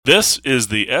This is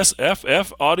the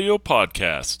SFF Audio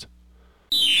Podcast.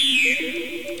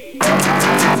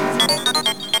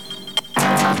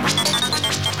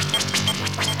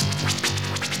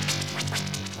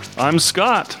 I'm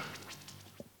Scott.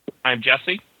 I'm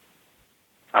Jesse.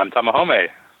 I'm Tamahome.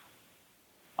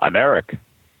 I'm Eric.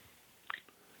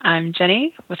 I'm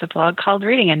Jenny with a blog called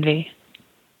Reading Envy.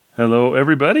 Hello,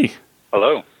 everybody.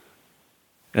 Hello.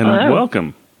 And Hello.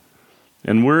 welcome.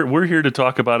 And we're here to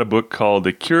talk about a book called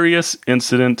The Curious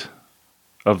Incident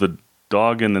of the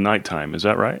Dog in the Nighttime. Is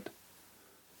that right?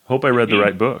 Hope I read the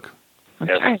right book.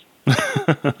 That's Yes. right.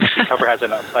 The cover has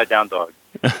an upside-down dog.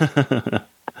 Yeah,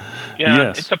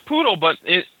 Yes. It's a poodle, but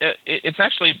it's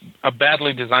actually a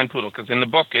badly designed poodle because in the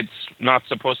book it's not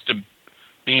supposed to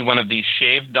be one of these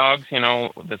shaved dogs,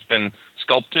 that's been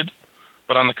sculpted.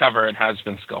 But on the cover it has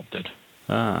been sculpted.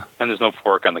 Ah, And there's no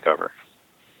fork on the cover.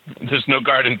 There's no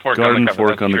garden fork on garden the cover.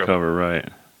 fork that's on true. the cover, right.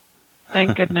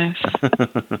 Thank goodness.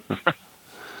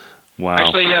 Wow.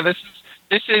 Actually, yeah, this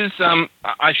is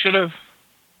I should have.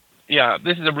 Yeah,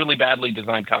 this is a really badly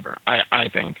designed cover. I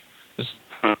think it's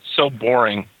so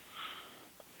boring.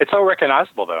 It's so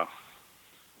recognizable, though.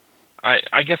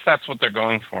 I guess that's what they're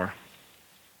going for.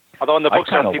 Although in the I book,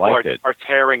 some kinda people liked it. are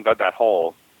tearing that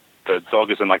hole. The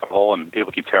dog is in like a hole, and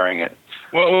people keep tearing it.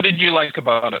 What did you like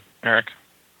about it, Eric?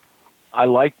 I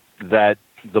like that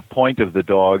the point of the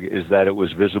dog is that it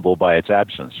was visible by its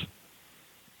absence.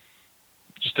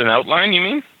 Just an outline, you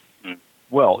mean?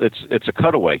 Well, it's a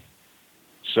cutaway.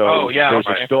 So there's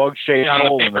right. a dog-shaped Yeah, on the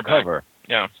hole in the paperback. cover,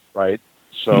 Yeah. right?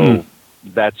 So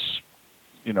that's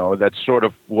sort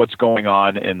of what's going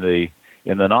on in the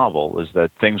novel is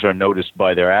that things are noticed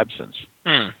by their absence.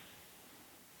 Oh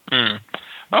well,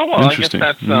 I guess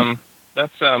Interesting.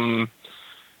 that's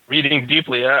reading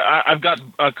deeply. I've got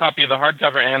a copy of the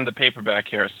hardcover and the paperback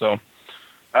here. So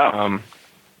the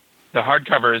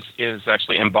hardcover is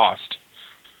actually embossed,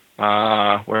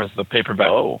 whereas the paperback.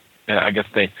 Oh. Yeah, I guess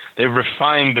they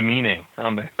refined the meaning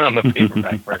on the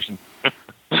paperback version.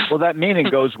 Well, that meaning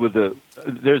goes with the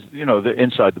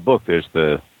inside the book. There's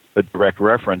a direct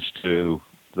reference to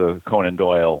the Conan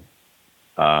Doyle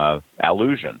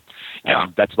allusion. Yeah.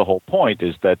 And that's the whole point.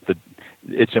 Is that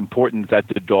it's important that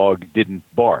the dog didn't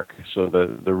bark. So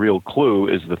the real clue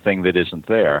is the thing that isn't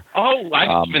there. Oh,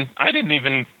 I didn't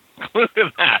even clue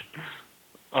to that.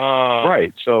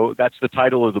 Right. So that's the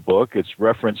title of the book. It's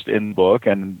referenced in the book,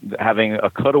 and having a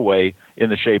cutaway in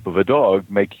the shape of a dog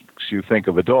makes you think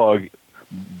of a dog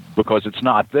because it's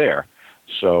not there.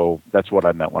 So that's what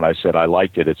I meant when I said I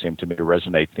liked it. It seemed to me to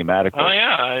resonate thematically. Oh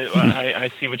yeah, I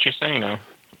see what you're saying now.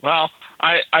 Well,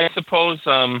 I suppose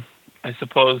I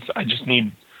just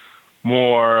need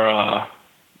more.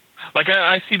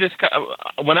 I see this.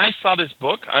 When I saw this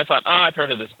book, I thought, I've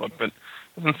heard of this book, but it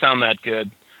doesn't sound that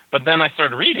good. But then I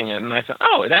started reading it, and I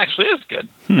thought, it actually is good.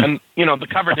 And the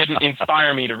cover didn't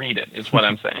inspire me to read it. Is what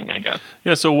I'm saying, I guess.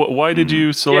 Yeah, so why did you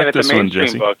Yeah, select it's this a one, mainstream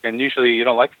Jesse? book, and usually you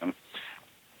don't like them.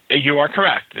 You are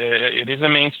correct. It is a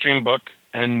mainstream book,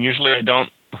 and usually I don't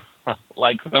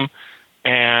like them.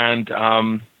 And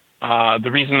the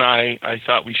reason I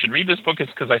thought we should read this book is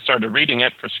because I started reading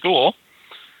it for school,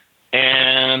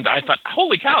 and I thought,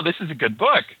 holy cow, this is a good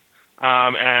book.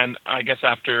 And I guess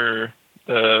after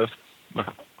it's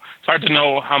hard to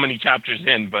know how many chapters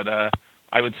in, but I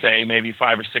would say maybe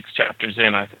 5 or 6 chapters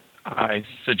in, I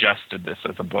suggested this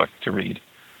as a book to read.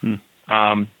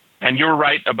 And you're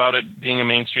right about it being a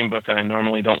mainstream book, and I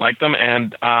normally don't like them.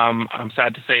 And I'm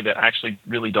sad to say that I actually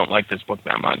really don't like this book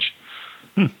that much.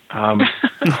 In the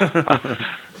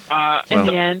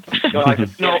end.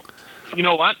 No, you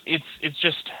know what? It's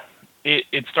just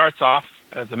it starts off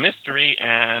as a mystery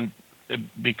and it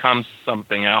becomes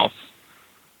something else.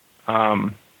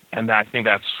 And I think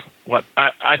that's what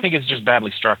I think it's just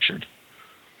badly structured.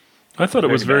 I thought it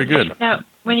was very good. Now,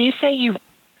 when you say you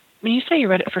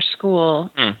read it for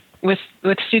school, with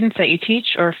students that you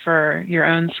teach or for your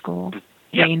own school?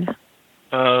 Yeah. Maine?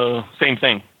 Same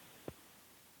thing.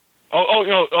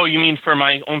 Oh, you mean for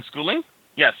my own schooling?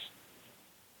 Yes.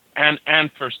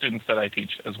 And for students that I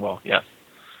teach as well, yes.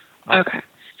 Okay.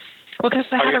 Well, because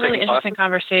I had a really interesting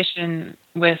conversation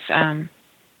with a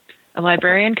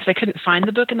librarian because I couldn't find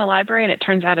the book in the library, and it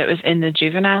turns out it was in the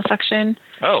juvenile section.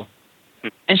 Oh.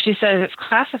 And she says it's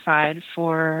classified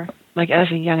for,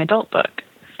 as a young adult book.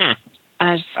 And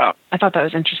I thought that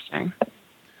was interesting.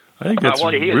 I think that's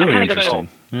really interesting.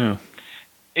 Yeah.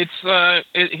 It's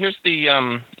here's the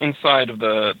inside of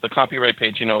the copyright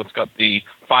page. It's got the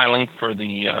filing for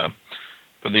the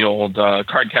old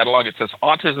card catalog. It says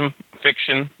autism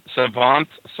fiction, savant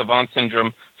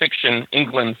syndrome fiction,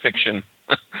 England fiction,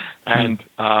 and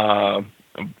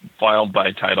foiled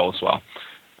by title as well.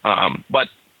 But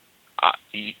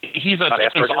he's a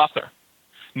licensed author.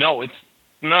 No, it's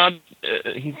not.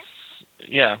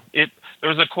 There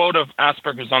was a quote of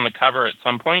Asperger's on the cover at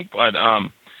some point, but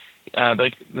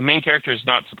the main character is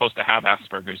not supposed to have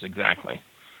Asperger's exactly,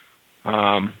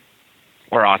 or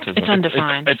autism. It's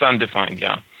undefined. It's undefined.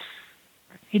 Yeah.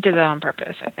 He did that on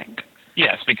purpose, I think.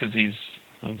 Yes, because he's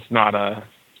not a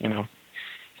not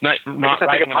I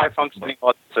think of high functioning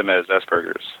autism as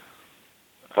Asperger's,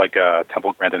 like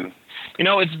Temple Grandin.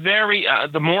 It's very.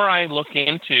 The more I look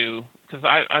into, because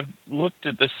I've looked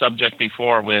at this subject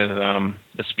before with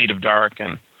The Speed of Dark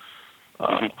and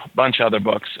a bunch of other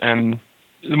books, and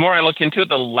the more I look into it,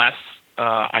 the less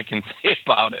I can say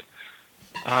about it.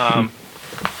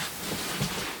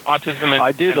 Autism and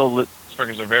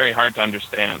Asperger's are very hard to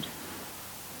understand.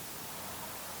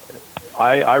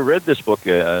 I read this book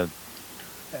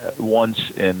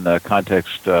once in the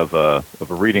context of a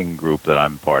reading group that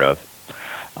I'm part of.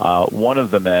 One of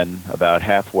the men, about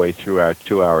halfway through our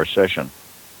 2-hour session,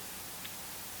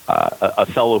 a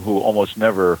fellow who almost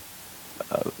never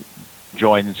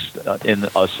joins in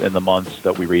us in the months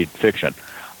that we read fiction,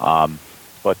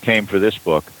 but came for this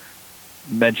book,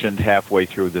 mentioned halfway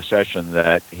through the session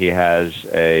that he has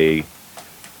an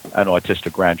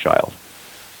autistic grandchild.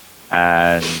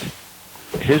 And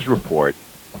his report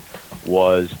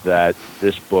was that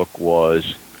this book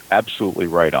was absolutely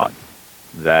right on,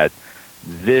 that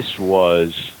this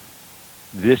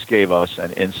gave us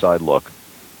an inside look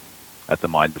at the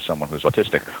mind of someone who's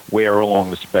autistic, where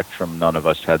along the spectrum none of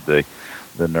us had the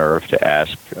nerve to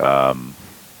ask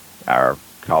our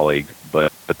colleague,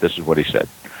 but this is what he said.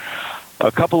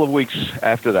 A couple of weeks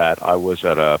after that, I was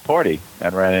at a party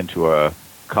and ran into a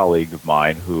colleague of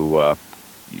mine who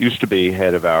used to be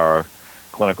head of our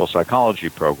clinical psychology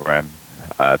program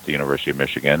at the University of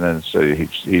Michigan, and so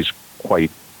he's quite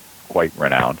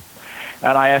renowned.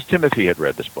 And I asked him if he had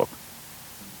read this book,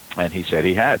 and he said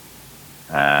he had.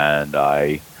 And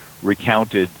I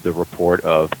recounted the report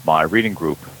of my reading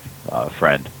group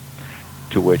friend,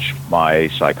 to which my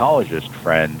psychologist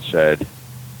friend said,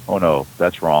 "Oh no,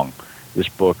 that's wrong. This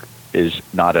book is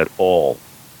not at all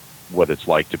what it's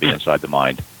like to be inside the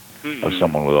mind of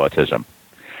someone with autism."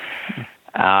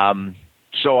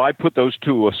 So I put those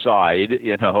two aside,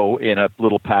 in a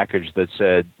little package that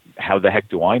said, how the heck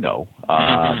do I know?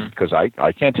 Because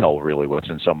I can't tell really what's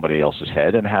in somebody else's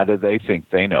head, and how do they think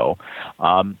they know?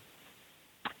 And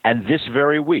this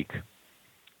very week,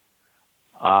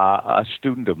 a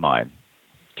student of mine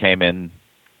came in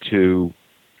to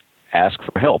ask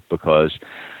for help because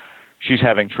she's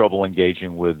having trouble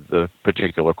engaging with the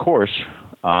particular course.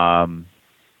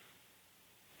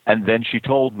 And then she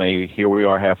told me, here we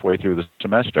are halfway through the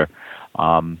semester,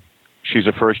 she's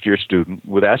a first-year student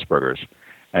with Asperger's,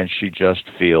 and she just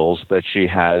feels that she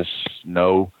has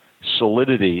no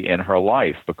solidity in her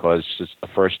life because it's the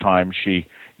first time she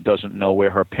doesn't know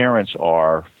where her parents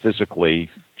are physically.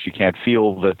 She can't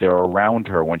feel that they're around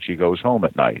her when she goes home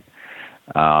at night.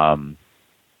 And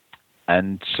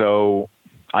so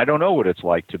I don't know what it's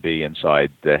like to be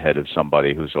inside the head of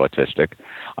somebody who's autistic.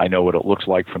 I know what it looks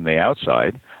like from the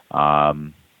outside,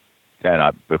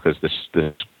 because this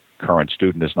current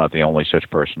student is not the only such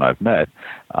person I've met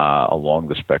along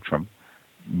the spectrum.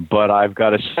 But I've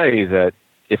got to say that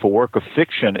if a work of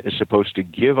fiction is supposed to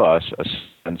give us a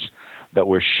sense that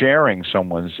we're sharing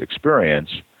someone's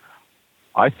experience,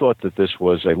 I thought that this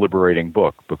was a liberating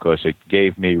book because it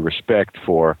gave me respect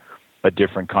for a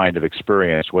different kind of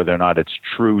experience, whether or not it's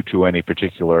true to any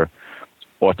particular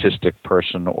autistic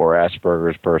person or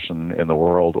Asperger's person in the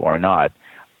world or not.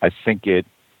 I think it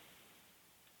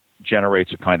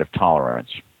generates a kind of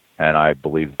tolerance, and I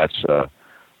believe that's a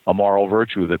moral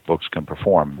virtue that books can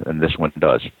perform, and this one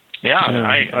does. Yeah,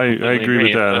 I agree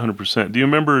with that 100%. Do you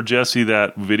remember, Jesse,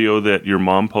 that video that your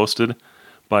mom posted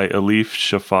by Elif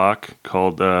Shafak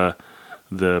called The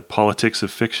Politics of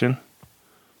Fiction?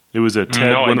 It was a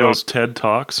TED, one of those TED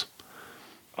Talks.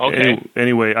 Okay.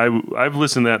 Anyway, I've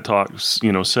listened to that talk,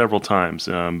 several times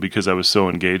because I was so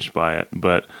engaged by it.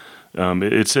 But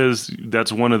it says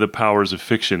that's one of the powers of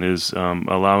fiction is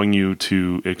allowing you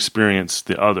to experience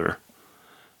the other,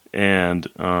 and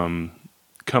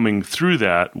coming through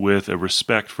that with a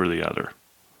respect for the other.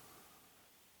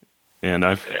 And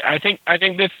I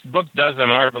think this book does a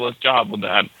marvelous job with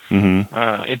that. Mm-hmm.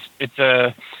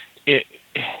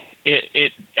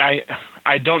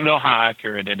 I don't know how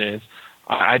accurate it is.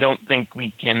 I don't think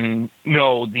we can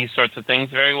know these sorts of things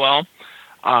very well,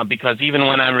 because even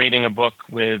when I'm reading a book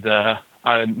with a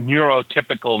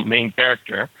neurotypical main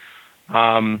character,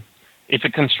 it's a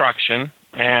construction,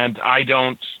 and I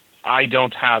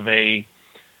don't have a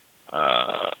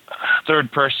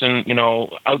third person,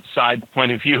 outside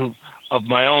point of view of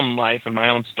my own life and my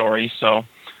own story. So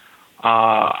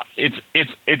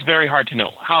it's very hard to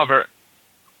know. However,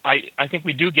 I think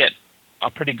we do get a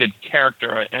pretty good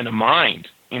character and a mind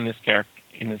in this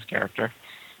character,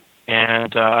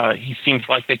 and he seems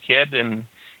like a kid, and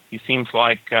he seems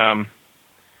like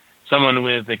someone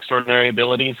with extraordinary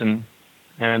abilities and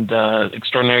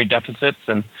extraordinary deficits,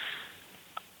 and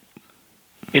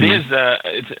it's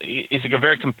a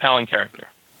very compelling character.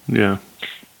 Yeah.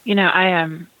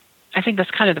 I think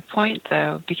that's kind of the point,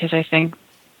 though, because I think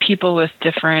people with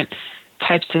different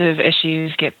types of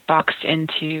issues get boxed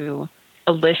into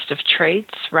a list of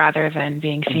traits rather than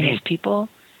being seen as people.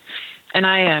 And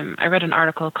I read an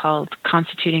article called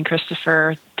 "Constituting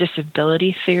Christopher: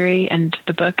 Disability Theory" and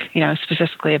the book,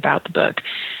 specifically about the book.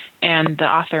 And the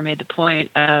author made the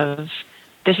point of,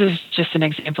 this is just an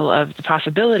example of the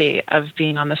possibility of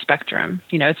being on the spectrum.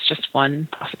 It's just one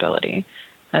possibility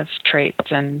of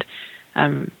traits and,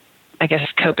 I guess,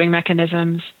 coping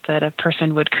mechanisms that a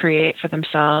person would create for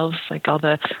themselves, like all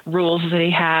the rules that he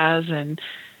has and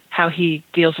how he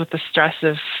deals with the stress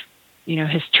of,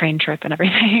 his train trip and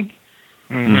everything.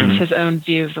 It's his own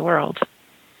view of the world.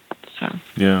 So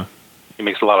yeah, he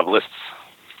makes a lot of lists.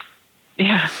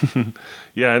 Yeah.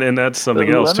 Yeah, and that's something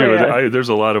else too. There's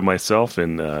a lot of myself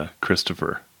in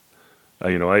Christopher.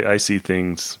 I see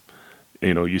things.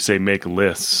 You say make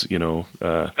lists.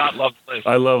 God loves lists.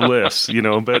 I love lists.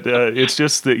 But it's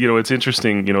just that it's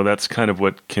interesting. That's kind of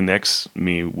what connects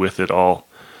me with it all.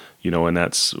 And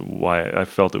that's why I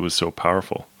felt it was so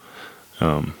powerful.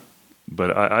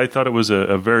 But I thought it was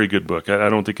a very good book. I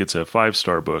don't think it's a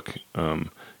 5-star book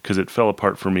because it fell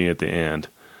apart for me at the end.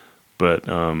 But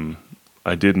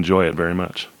I did enjoy it very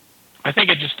much. I think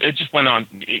it just went on.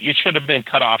 It should have been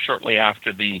cut off shortly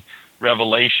after the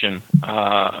revelation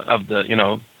of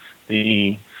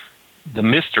the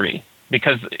mystery,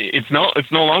 because it's no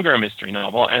longer a mystery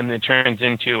novel, and it turns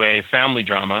into a family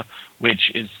drama, which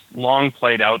is long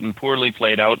played out and poorly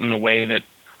played out in a way that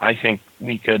I think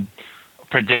we could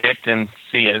predict and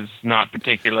see as not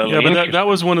particularly interesting. Yeah, but that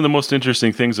was one of the most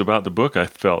interesting things about the book, I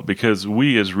felt, because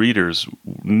we as readers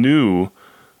knew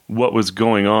what was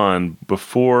going on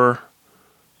before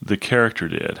the character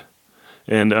did.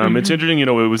 And it's interesting, it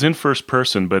was in first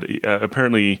person, but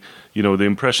apparently, the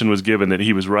impression was given that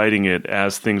he was writing it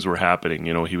as things were happening.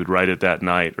 He would write it that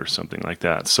night or something like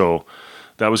that. So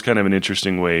that was kind of an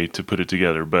interesting way to put it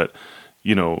together. But,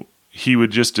 he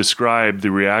would just describe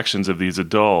the reactions of these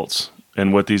adults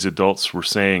and what these adults were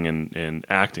saying and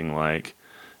acting like.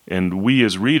 And we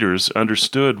as readers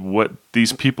understood what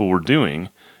these people were doing,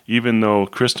 even though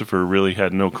Christopher really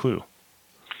had no clue.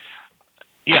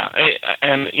 Yeah,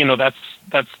 and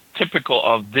that's typical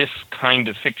of this kind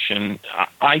of fiction.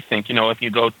 I think if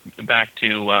you go back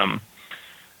to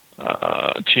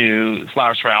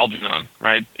Flowers for Algernon,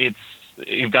 right?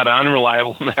 You've got an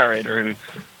unreliable narrator who's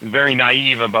very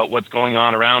naive about what's going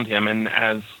on around him, and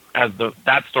as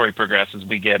that story progresses,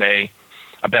 we get a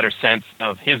better sense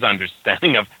of his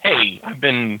understanding of, hey, I've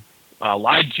been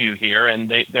lied to here, and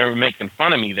they're making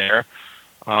fun of me there.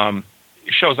 It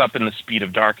shows up in The Speed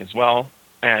of Dark as well.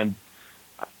 And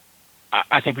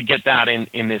I think we get that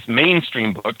in this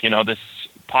mainstream book, this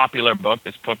popular book,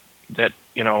 this book that,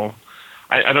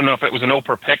 I don't know if it was an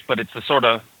Oprah pick, but it's the sort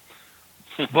of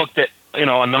book that, a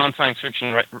non-science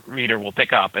fiction reader will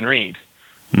pick up and read.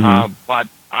 But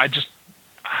I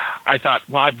thought,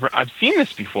 well, I've seen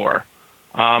this before.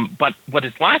 But what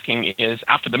is lacking is,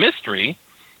 after the mystery,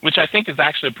 which I think is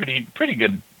actually a pretty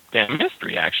good damn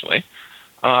mystery, actually,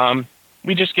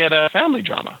 we just get a family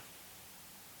drama.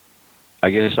 I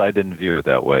guess I didn't view it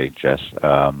that way, Jess.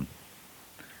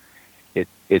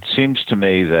 It seems to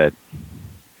me that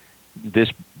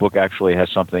this book actually has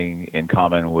something in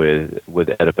common with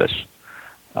Oedipus.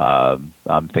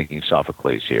 I'm thinking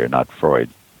Sophocles here, not Freud.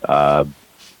 And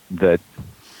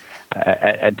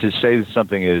to say that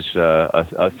something is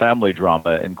a family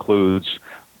drama includes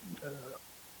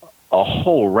a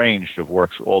whole range of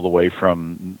works, all the way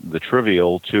from the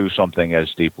trivial to something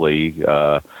as deeply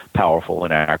powerful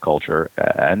in our culture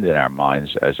and in our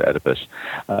minds as Oedipus.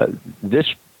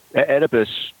 This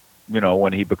Oedipus,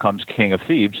 when he becomes king of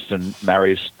Thebes and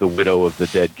marries the widow of the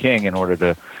dead king in order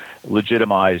to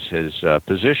legitimize his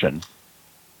position,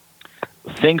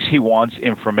 thinks he wants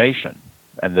information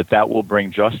and that will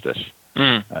bring justice,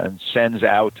 and sends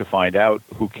out to find out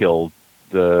who killed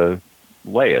the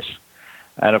Laius.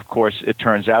 And, of course, it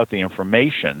turns out the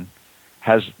information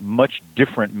has much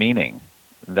different meaning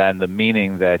than the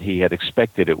meaning that he had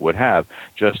expected it would have,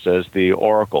 just as the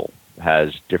oracle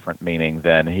has different meaning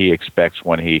than he expects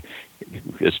when he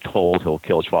is told he'll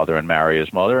kill his father and marry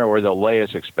his mother, or that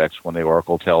Laius expects when the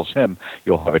oracle tells him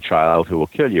you'll have a child who will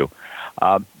kill you.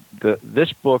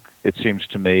 This book, it seems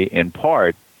to me, in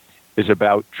part, is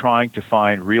about trying to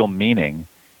find real meaning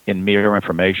in mere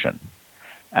information.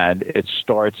 And it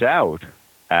starts out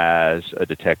as a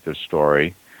detective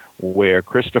story where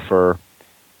Christopher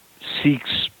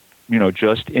seeks,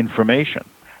 just information.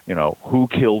 Who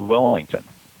killed Wellington,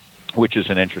 which is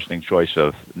an interesting choice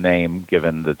of name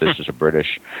given that this is a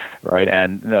British, right?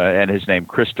 And his name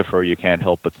Christopher, you can't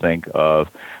help but think of,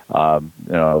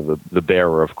 the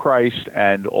bearer of Christ,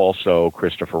 and also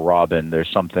Christopher Robin. There's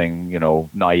something,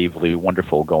 naively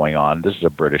wonderful going on. This is a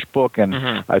British book,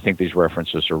 and I think these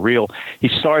references are real. He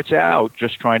starts out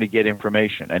just trying to get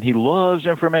information, and he loves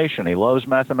information. He loves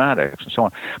mathematics and so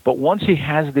on. But once he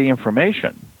has the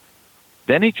information,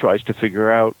 then he tries to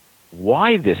figure out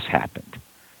why this happened.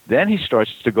 Then he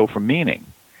starts to go for meaning.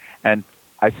 And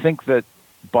I think that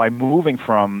by moving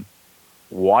from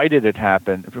why did it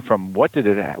happen, from what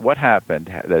happened,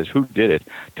 that is, who did it,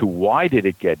 to why did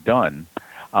it get done,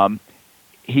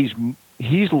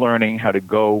 he's learning how to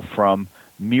go from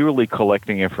merely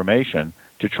collecting information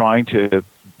to trying to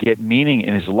get meaning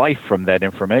in his life from that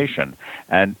information.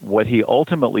 And what he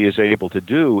ultimately is able to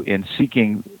do in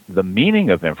seeking the meaning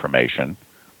of information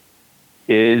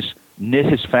is knit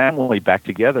his family back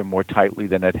together more tightly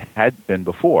than it had been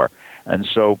before. And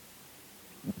so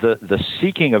the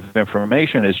seeking of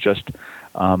information is just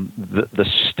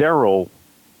the sterile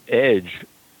edge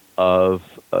of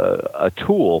a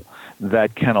tool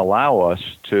that can allow us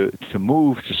to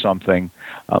move to something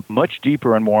much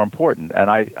deeper and more important. And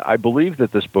I believe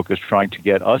that this book is trying to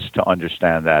get us to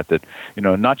understand that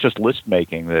not just list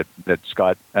making that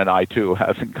Scott and I too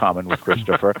have in common with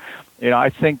Christopher.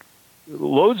 I think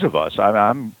loads of us,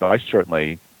 I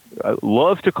certainly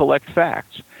love to collect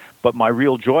facts, but my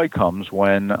real joy comes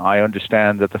when I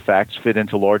understand that the facts fit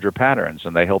into larger patterns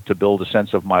and they help to build a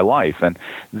sense of my life. And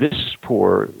this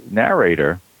poor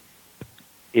narrator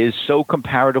is so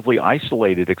comparatively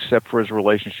isolated except for his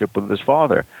relationship with his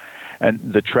father. And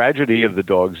the tragedy of the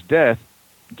dog's death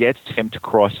gets him to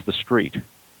cross the street.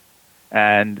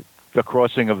 And the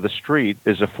crossing of the street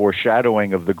is a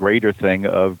foreshadowing of the greater thing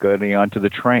of getting onto the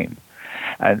train.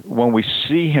 And when we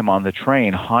see him on the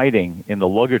train hiding in the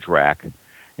luggage rack,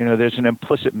 there's an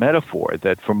implicit metaphor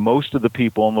that for most of the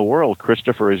people in the world,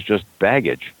 Christopher is just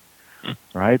baggage,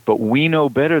 right? But we know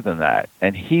better than that.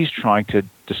 And he's trying to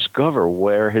discover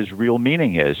where his real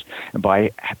meaning is. And by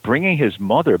bringing his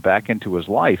mother back into his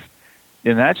life,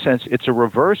 in that sense, it's a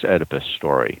reverse Oedipus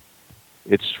story.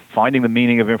 It's finding the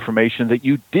meaning of information that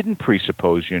you didn't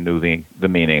presuppose you knew the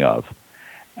meaning of.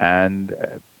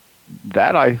 And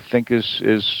that, I think,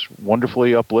 is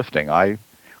wonderfully uplifting. I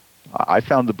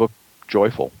found the book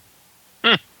joyful.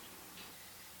 Well,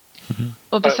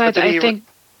 besides, I think...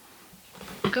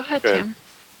 Go ahead, Tim.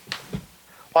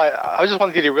 Well, I was just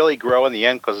wondering, did he really grow in the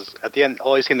end? Because at the end,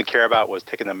 all he seemed to care about was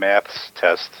taking the maths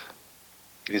test.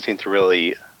 He didn't seem to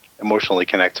really emotionally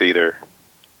connect to either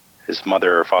his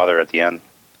mother or father at the end.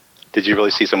 Did you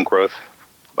really see some growth?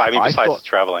 Besides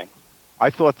traveling. I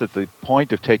thought that the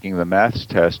point of taking the maths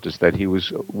test is that he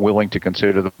was willing to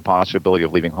consider the possibility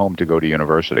of leaving home to go to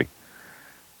university.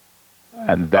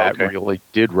 And that really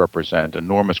did represent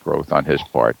enormous growth on his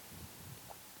part.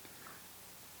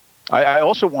 I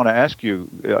also want to ask you,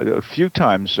 a few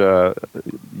times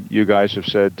you guys have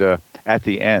said at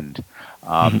the end.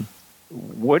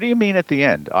 What do you mean at the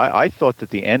end? I thought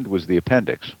that the end was the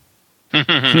appendix.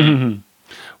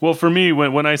 Well, for me,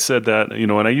 when I said that,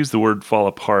 and I used the word fall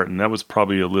apart, and that was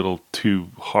probably a little too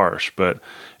harsh, but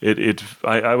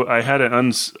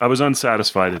I was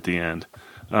unsatisfied at the end.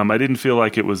 I didn't feel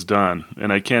like it was done,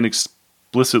 and I can't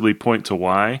explicitly point to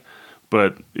why,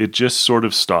 but it just sort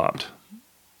of stopped.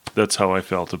 That's how I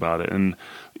felt about it. And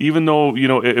even though,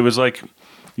 it was like,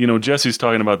 Jesse's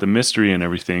talking about the mystery and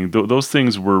everything, those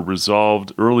things were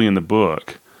resolved early in the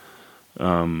book.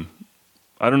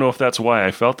 I don't know if that's why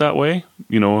I felt that way,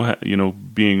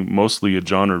 being mostly a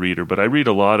genre reader, but I read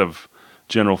a lot of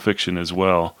general fiction as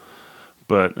well.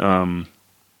 But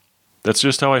that's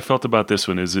just how I felt about this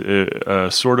one, is a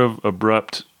sort of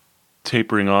abrupt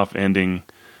tapering off ending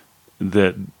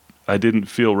that I didn't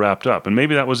feel wrapped up. And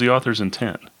maybe that was the author's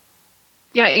intent.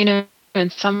 Yeah, in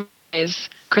some ways,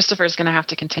 Christopher's going to have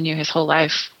to continue his whole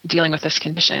life dealing with this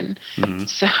condition. Mm-hmm.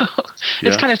 So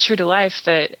it's kind of true to life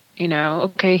that,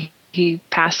 he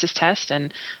passed his test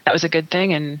and that was a good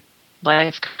thing, and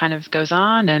life kind of goes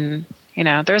on, and,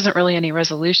 there isn't really any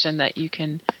resolution that you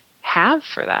can have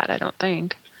for that, I don't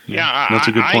think. Yeah, that's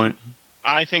a good point.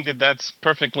 I think that that's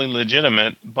perfectly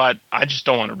legitimate, but I just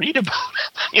don't want to read about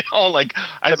it.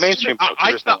 The mainstream book.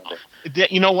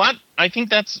 You know what? I think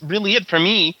that's really it for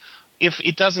me. If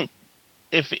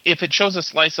it shows a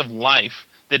slice of life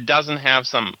that doesn't have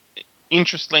some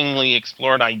interestingly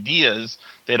explored ideas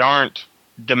that aren't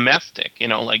domestic, he's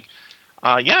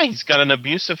got an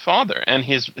abusive father, and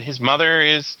his mother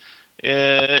is.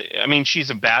 She's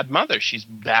a bad mother. She's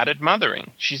bad at mothering.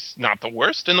 She's not the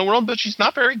worst in the world, but she's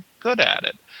not very good at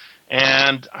it.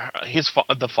 And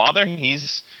the father,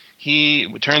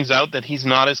 it turns out that he's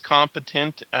not as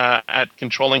competent at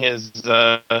controlling his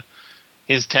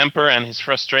temper and his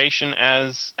frustration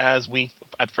as we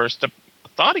at first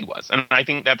thought he was. And I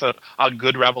think that's a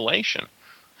good revelation.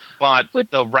 But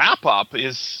the wrap up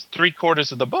is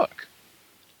 3/4 of the book.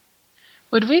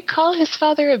 Would we call his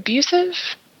father abusive?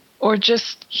 Or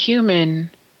just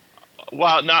human?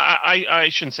 Well, no, I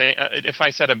shouldn't say. If I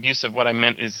said abusive, what I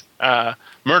meant is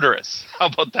murderous. How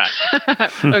about that?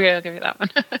 Okay, I'll give you that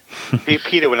one.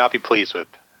 Peter would not be pleased with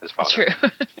his father.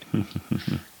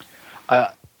 True.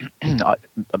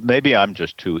 Maybe I'm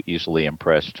just too easily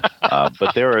impressed,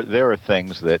 but there are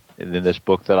things that in this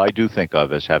book that I do think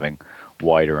of as having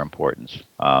wider importance.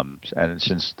 And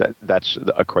since that's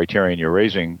a criterion you're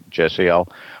raising, Jesse, I'll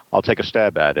take a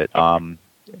stab at it.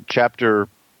 Chapter.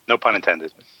 No pun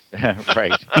intended.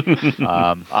 Right.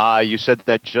 You said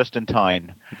that just in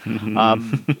time.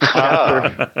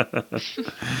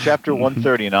 Chapter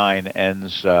 139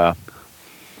 ends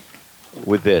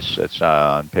with this. It's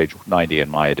on page 90 in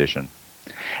my edition.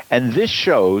 And this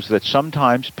shows that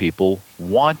sometimes people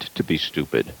want to be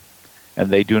stupid, and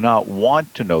they do not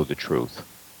want to know the truth.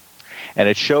 And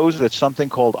it shows that something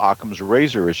called Occam's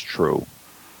razor is true.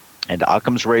 And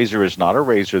Occam's razor is not a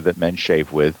razor that men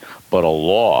shave with, but a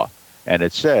law. And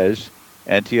it says,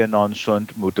 entia non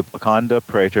sunt multiplicanda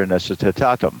praeter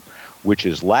necessitatem, which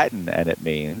is Latin, and it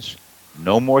means,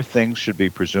 no more things should be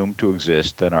presumed to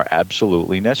exist than are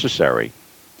absolutely necessary.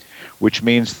 Which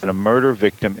means that a murder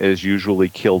victim is usually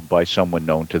killed by someone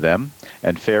known to them,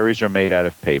 and fairies are made out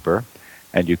of paper,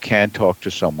 and you can't talk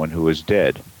to someone who is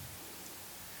dead.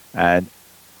 And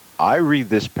I read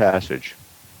this passage,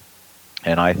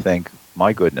 and I think,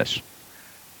 my goodness,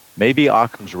 maybe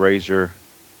Occam's razor,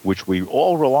 which we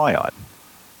all rely on,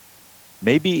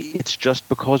 maybe it's just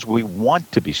because we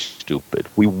want to be stupid.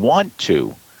 We want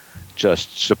to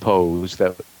just suppose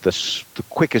that the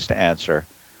quickest answer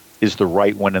is the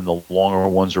right one and the longer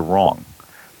ones are wrong.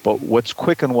 But what's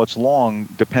quick and what's long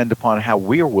depend upon how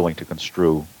we are willing to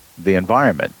construe the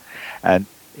environment. And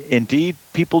indeed,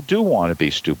 people do want to be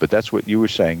stupid. That's what you were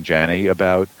saying, Jenny,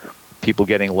 about people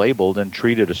getting labeled and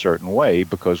treated a certain way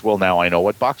because, well, now I know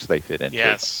what box they fit into.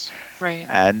 Yes. Right.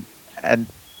 And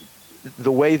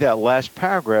the way that last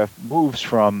paragraph moves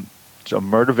from a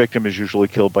murder victim is usually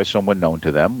killed by someone known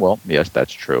to them. Well, yes,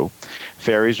 that's true.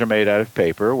 Fairies are made out of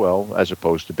paper. Well, as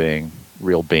opposed to being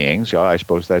real beings. Yeah, I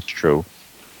suppose that's true.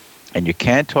 And you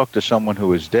can't talk to someone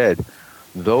who is dead.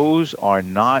 Those are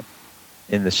not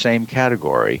in the same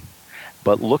category.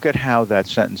 But look at how that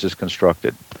sentence is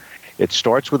constructed. It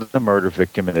starts with a murder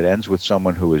victim and it ends with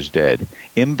someone who is dead.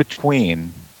 In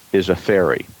between is a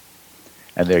fairy,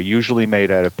 and they're usually made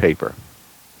out of paper.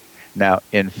 Now,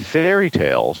 in fairy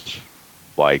tales,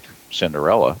 like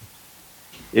Cinderella,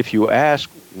 if you ask,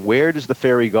 where does the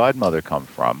fairy godmother come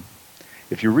from?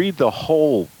 If you read the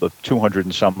whole of 200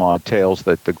 and some odd tales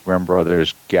that the Grimm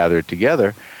brothers gathered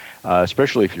together,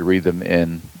 especially if you read them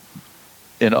in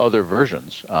other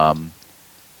versions,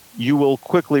 you will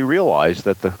quickly realize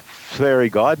that the fairy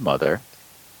godmother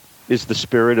is the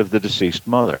spirit of the deceased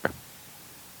mother.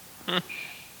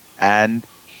 And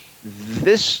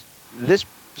this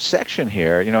section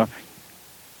here,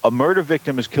 a murder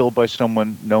victim is killed by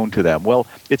someone known to them. Well,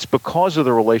 it's because of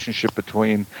the relationship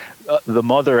between the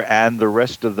mother and the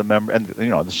rest of the member, and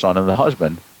the son and the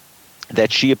husband,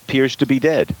 that she appears to be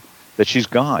dead, that she's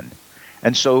gone.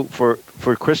 And so for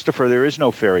Christopher, there is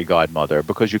no fairy godmother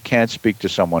because you can't speak to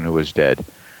someone who is dead.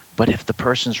 But if the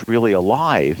person's really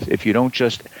alive, if you don't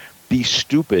just be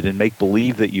stupid and make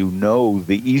believe that you know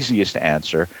the easiest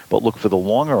answer, but look for the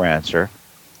longer answer,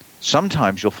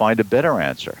 sometimes you'll find a better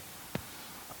answer.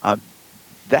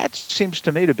 That seems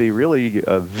to me to be really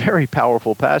a very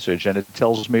powerful passage, and it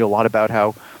tells me a lot about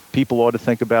how people ought to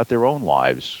think about their own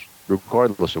lives,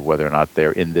 regardless of whether or not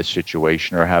they're in this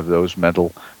situation or have those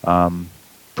mental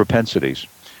propensities.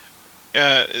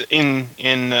 In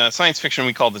science fiction,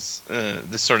 we call this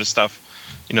sort of stuff,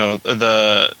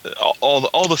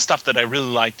 all the stuff that I really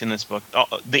liked in this book,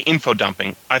 the info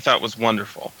dumping, I thought was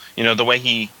wonderful. The way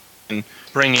he can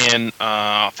bring in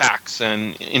facts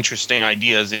and interesting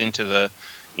ideas into the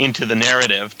into the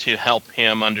narrative to help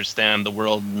him understand the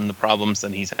world and the problems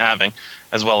that he's having,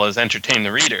 as well as entertain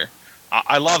the reader.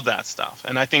 I love that stuff,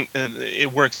 and I think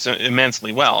it works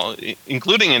immensely well,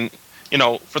 including in,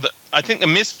 I think the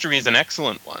mystery is an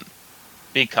excellent one,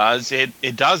 because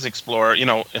it does explore,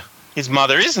 his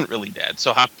mother isn't really dead,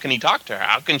 so how can he talk to her?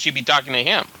 How can she be talking to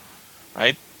him,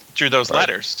 right? Through those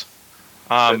letters.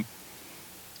 The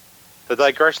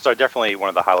digressions are definitely one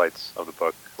of the highlights of the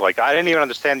book. Like, I didn't even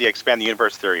understand the expand the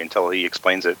universe theory until he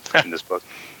explains it in this book.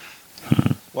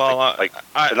 Well,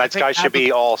 the night sky should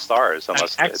be all stars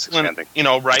unless it's expanding.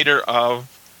 Writer of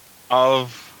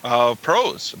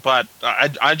prose, but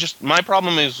I just, my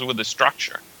problem is with the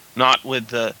structure, not with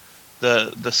the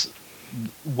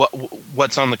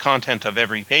what's on the content of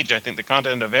every page. I think the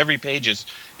content of every page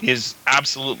is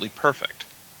absolutely perfect.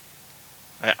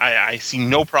 I see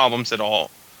no problems at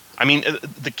all. I mean,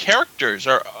 the characters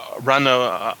run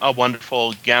a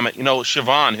wonderful gamut.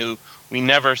 Siobhan, who we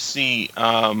never see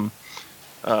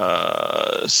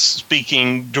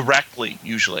speaking directly.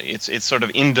 Usually, it's sort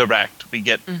of indirect. We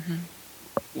get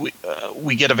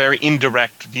we get a very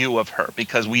indirect view of her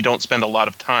because we don't spend a lot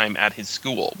of time at his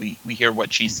school. We hear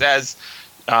what she says,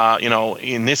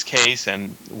 in this case,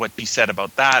 and what she said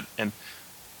about that. And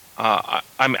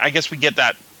I guess we get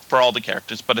that for all the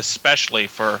characters, but especially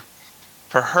for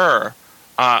her.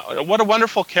 What a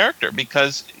wonderful character,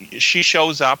 because she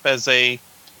shows up as a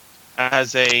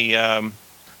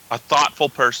thoughtful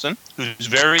person who's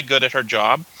very good at her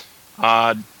job,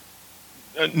 not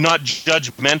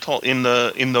judgmental in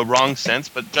the wrong sense,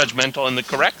 but judgmental in the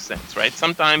correct sense, right?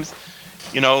 Sometimes,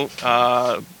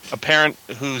 a parent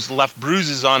who's left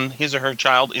bruises on his or her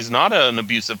child is not an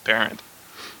abusive parent,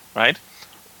 right?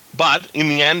 But in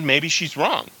the end, maybe she's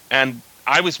wrong. And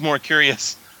I was more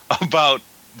curious about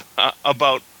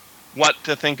what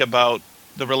to think about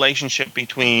the relationship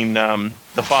between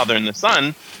the father and the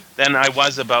son than I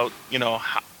was about,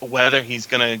 whether he's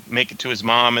going to make it to his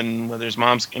mom and whether his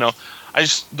mom's,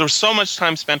 there's so much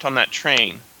time spent on that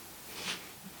train.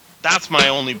 That's my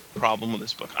only problem with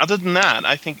this book. Other than that,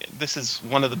 I think this is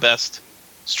one of the best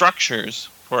structures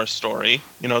for a story.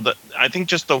 I think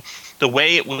just the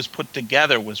way it was put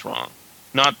together was wrong.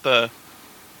 Not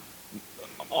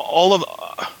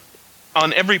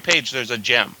on every page there's a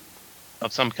gem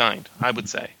of some kind, I would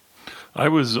say. I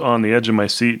was on the edge of my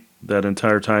seat that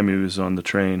entire time he was on the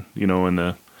train,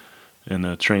 in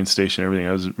the train station, everything.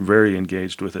 I was very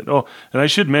engaged with it. Oh, and I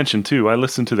should mention too, I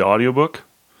listened to the audiobook,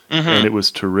 and it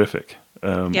was terrific. Me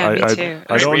too.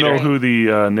 I don't know who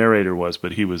the narrator was,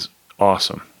 but he was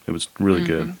awesome. It was really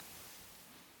good.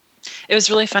 It was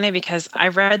really funny because I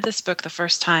read this book the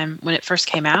first time when it first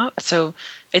came out. So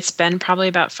it's been probably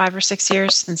about 5 or 6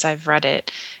 years since I've read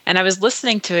it. And I was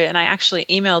listening to it, and I actually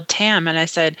emailed Tam and I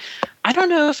said, I don't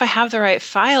know if I have the right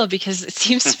file because it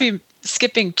seems to be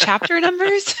skipping chapter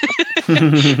numbers.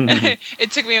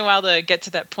 It took me a while to get to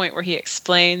that point where he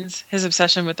explains his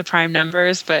obsession with the prime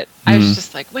numbers. But I was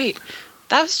just like, wait,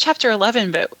 that was chapter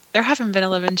 11, but there haven't been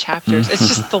 11 chapters. It's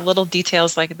just the little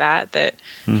details like that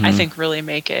I think really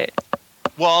make it.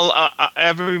 Well,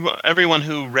 everyone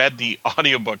who read the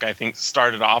audiobook, I think,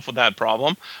 started off with that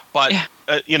problem. But,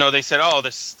 they said, oh,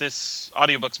 this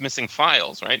audiobook's missing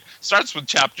files, right? Starts with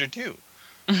chapter 2.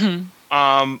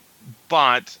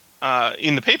 But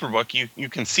in the paper book, you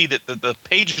can see that the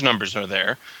page numbers are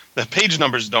there. The page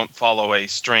numbers don't follow a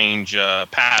strange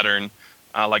pattern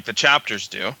like the chapters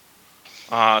do.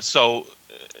 So,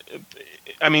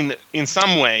 I mean, in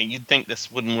some way, you'd think this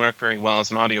wouldn't work very well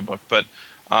as an audiobook, but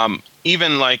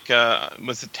even like,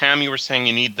 was it Tam, you were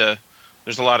saying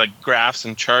there's a lot of graphs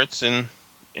and charts in...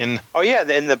 Oh, yeah,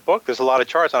 in the book, there's a lot of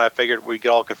charts, and I figured we'd get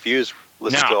all confused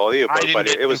listening to the audiobook, but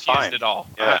it was fine. At all.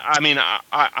 Yeah.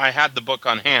 I had the book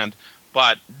on hand,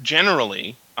 but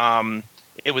generally,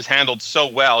 it was handled so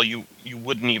well, you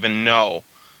wouldn't even know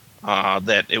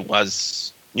that it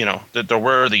was, that there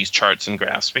were these charts and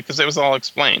graphs, because it was all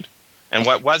explained. And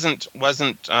what wasn't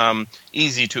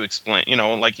easy to explain,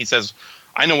 like he says,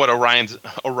 I know what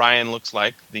Orion looks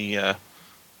like, the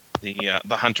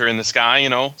hunter in the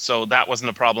sky, so that wasn't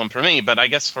a problem for me. But I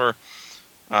guess for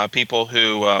people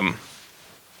who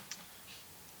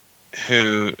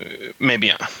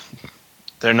maybe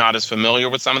they're not as familiar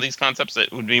with some of these concepts,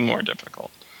 it would be more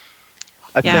difficult.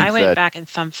 I went back and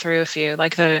thumbed through a few,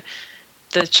 like the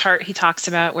chart he talks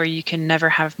about where you can never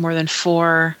have more than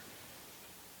 4.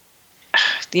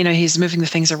 He's moving the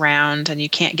things around and you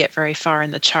can't get very far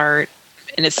in the chart.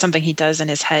 And it's something he does in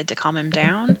his head to calm him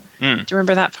down. Do you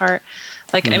remember that part?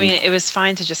 Like, I mean, it was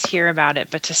fine to just hear about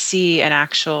it, but to see an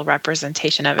actual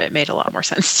representation of it made a lot more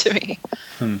sense to me.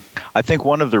 I think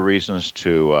one of the reasons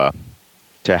to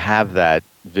to have that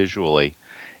visually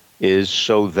is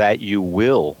so that you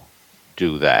will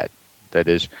do that. That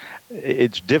is,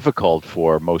 it's difficult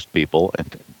for most people,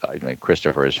 and I mean,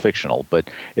 Christopher is fictional, but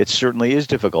it certainly is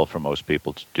difficult for most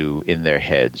people to do in their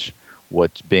heads.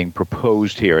 What's being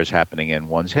proposed here is happening in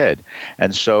one's head.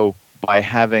 And so by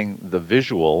having the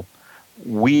visual,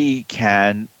 we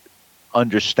can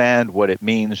understand what it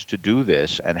means to do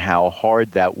this and how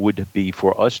hard that would be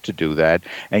for us to do that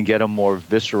and get a more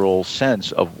visceral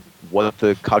sense of what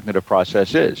the cognitive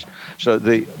process is. So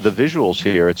the visuals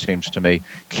here, it seems to me,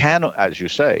 can, as you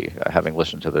say, having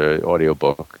listened to the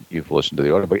audiobook, you've listened to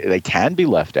the audiobook, they can be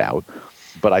left out,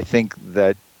 but I think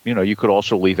that, you could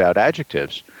also leave out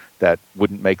adjectives that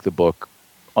wouldn't make the book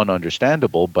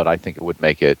ununderstandable, but I think it would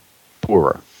make it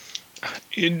poorer.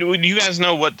 Do you guys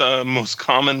know what the most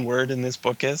common word in this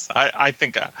book is? I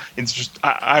think it's just,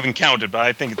 I haven't counted, but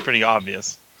I think it's pretty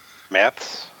obvious.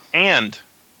 Maths? And.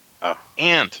 Oh.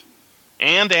 And.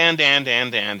 Right?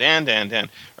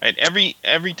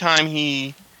 Every time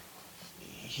he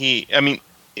I mean,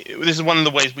 this is one of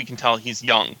the ways we can tell he's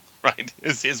young, right?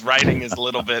 His writing is a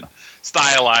little bit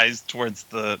stylized towards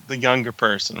the younger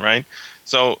person, right?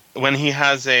 So when he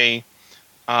has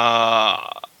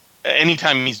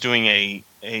anytime he's doing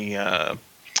an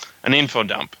info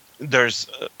dump, there's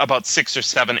about 6 or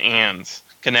 7 ands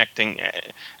connecting,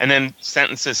 and then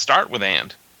sentences start with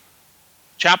and.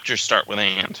 Chapters start with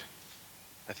and.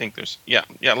 I think there's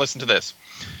listen to this.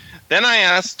 Then I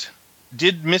asked,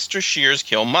 did Mr. Shears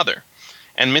kill Mother?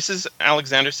 And Mrs.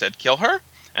 Alexander said, kill her?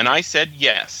 And I said,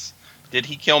 yes. Did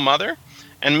he kill Mother?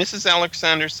 And Mrs.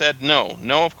 Alexander said, no,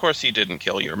 of course he didn't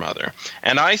kill your mother.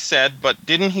 And I said, but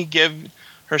didn't he give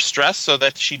her stress so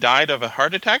that she died of a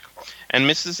heart attack? And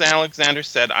Mrs. Alexander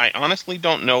said, I honestly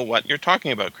don't know what you're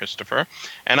talking about, Christopher.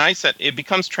 And I said, it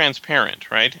becomes transparent,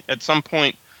 right? At some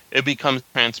point, it becomes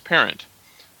transparent.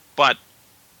 But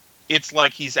it's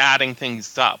like he's adding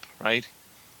things up, right?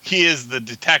 He is the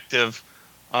detective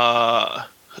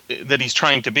that he's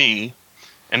trying to be,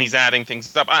 and he's adding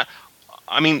things up.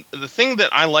 I mean, the thing that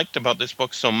I liked about this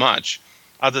book so much,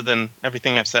 other than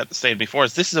everything I've stated before,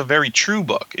 is this is a very true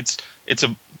book. It's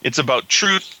about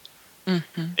truth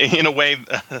in a way.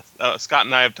 Scott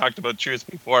and I have talked about truth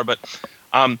before, but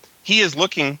he is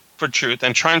looking for truth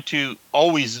and trying to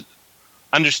always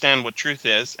understand what truth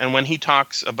is. And when he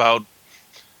talks about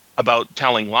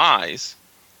telling lies,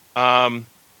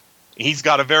 he's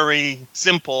got a very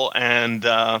simple and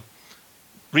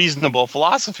reasonable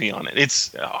philosophy on it.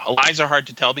 It's lies are hard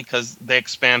to tell because they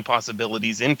expand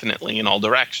possibilities infinitely in all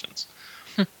directions.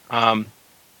 I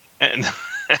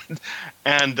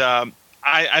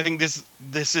think this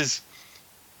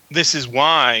is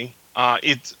why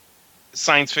it's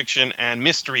science fiction and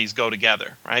mysteries go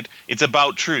together, right? It's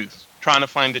about truth, trying to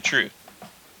find the truth.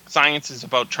 Science is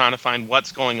about trying to find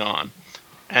what's going on,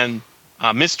 and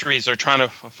mysteries are trying to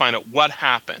find out what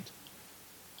happened.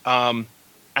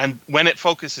 And when it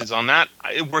focuses on that,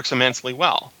 it works immensely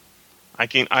well. I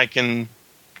can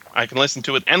listen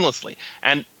to it endlessly,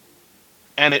 and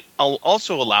it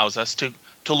also allows us to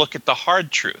look at the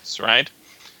hard truths, right?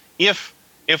 If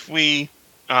we're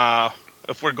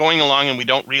going along and we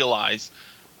don't realize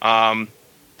that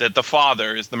the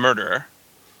father is the murderer,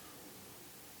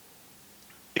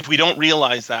 if we don't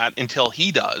realize that until he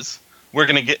does, we're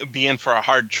going to be in for a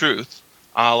hard truth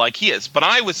like he is. But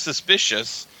I was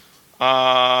suspicious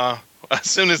as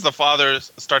soon as the father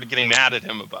started getting mad at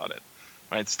him about it.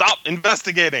 Right? Stop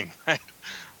investigating. Right?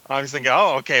 I was thinking,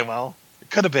 oh, okay, well, it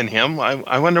could have been him.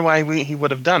 I wonder why he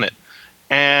would have done it.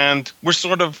 And we're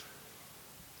sort of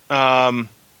we're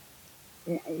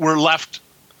left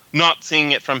not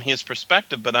seeing it from his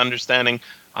perspective, but understanding,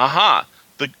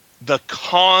 the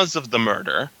cause of the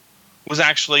murder was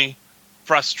actually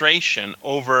frustration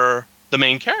over the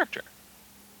main character.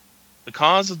 The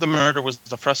cause of the murder was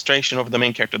the frustration over the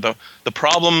main character. The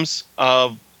problems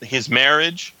of his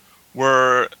marriage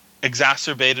were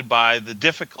exacerbated by the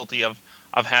difficulty of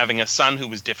having a son who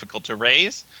was difficult to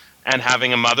raise and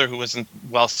having a mother who wasn't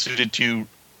well suited to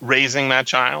raising that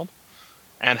child,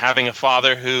 and having a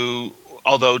father who,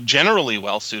 although generally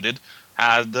well suited,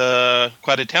 had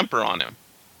quite a temper on him.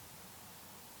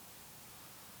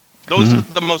 Those are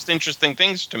the most interesting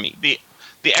things to me. The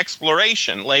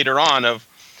exploration later on of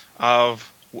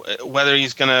whether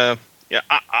he's going to... Yeah,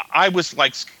 I was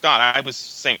like Scott. I was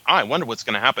saying, I wonder what's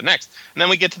going to happen next. And then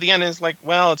we get to the end, and it's like,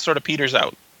 well, it sort of peters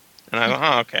out. And I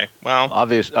go, okay, well...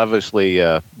 Obviously,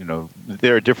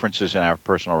 there are differences in our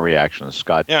personal reactions.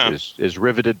 Scott is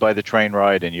riveted by the train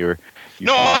ride, and you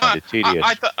find it tedious.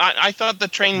 I thought the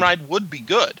train ride would be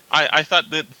good. I thought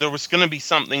that there was going to be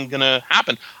something going to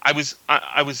happen. I was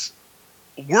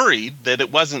worried that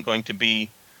it wasn't going to be.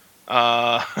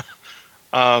 I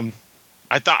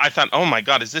thought, oh my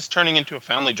God, is this turning into a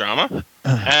family drama?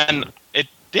 And it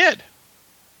did.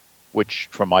 Which,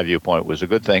 from my viewpoint, was a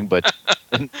good thing, but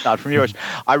not from yours.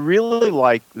 I really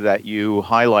like that you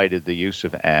highlighted the use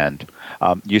of "and."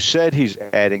 You said he's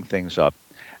adding things up.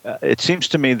 It seems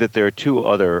to me that there are two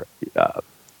other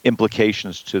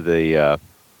implications to the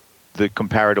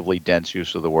comparatively dense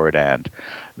use of the word "and."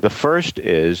 The first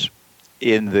is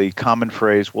in the common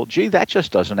phrase, well, gee, that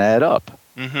just doesn't add up.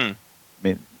 Mm-hmm. I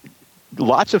mean,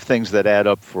 lots of things that add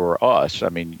up for us. I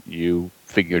mean, you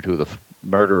figured who the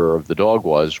murderer of the dog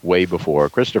was way before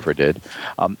Christopher did.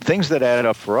 Things that add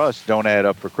up for us don't add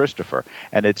up for Christopher.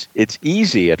 And it's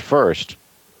easy at first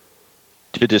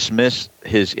to dismiss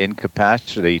his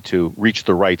incapacity to reach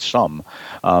the right sum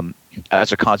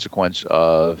as a consequence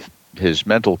of his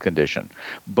mental condition.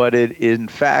 But it, in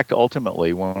fact,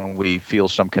 ultimately, when we feel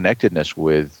some connectedness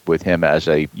with him as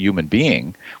a human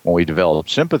being, when we develop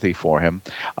sympathy for him,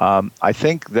 I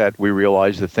think that we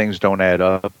realize that things don't add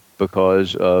up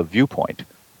because of viewpoint,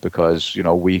 because,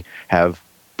 we have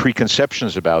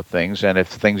preconceptions about things, and if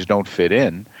things don't fit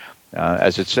in,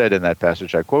 as it said in that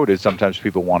passage I quoted, sometimes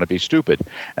people want to be stupid.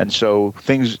 And so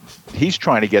he's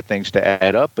trying to get things to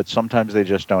add up, but sometimes they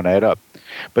just don't add up.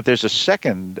 But there's a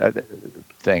second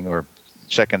thing, or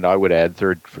second, I would add,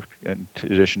 third, in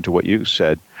addition to what you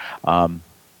said, and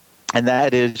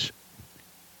that is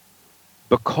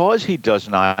because he does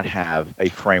not have a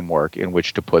framework in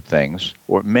which to put things,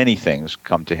 or many things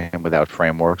come to him without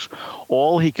frameworks,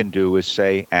 all he can do is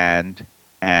say and.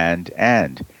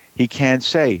 He can't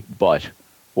say but,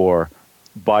 or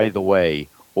by the way,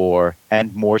 or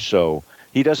and more so.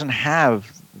 He doesn't have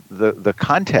the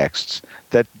contexts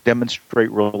that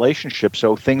demonstrate relationships,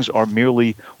 so things are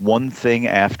merely one thing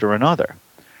after another.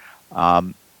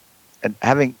 And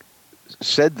having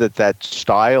said that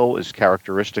style is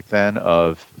characteristic then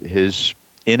of his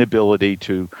inability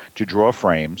to draw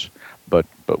frames, but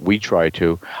we try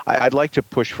to. I'd like to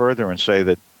push further and say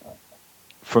that,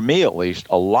 for me at least,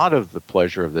 a lot of the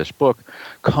pleasure of this book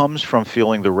comes from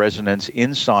feeling the resonance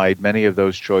inside many of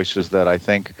those choices that I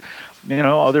think,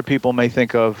 other people may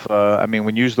think of.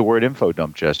 When you use the word info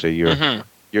dump, Jesse,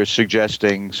 you're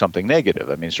suggesting something negative.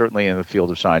 I mean, certainly in the field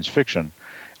of science fiction.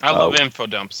 I love info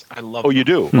dumps. I love them. Oh, you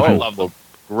do? I love them. Well,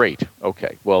 great.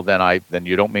 Okay. Well, then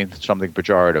you don't mean something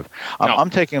pejorative. No. I'm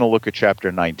taking a look at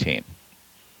chapter 19.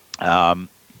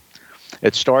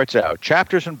 It starts out,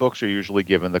 chapters in books are usually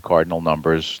given the cardinal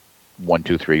numbers 1,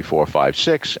 2, 3, 4, 5,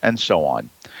 6, and so on.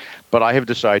 But I have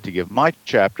decided to give my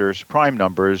chapters prime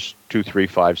numbers 2, 3,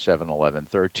 5, 7, 11,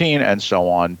 13, and so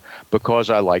on,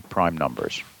 because I like prime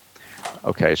numbers.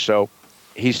 Okay, so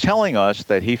he's telling us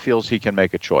that he feels he can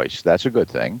make a choice. That's a good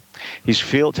thing. He's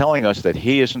telling us that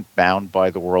he isn't bound by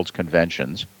the world's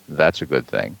conventions. That's a good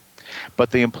thing.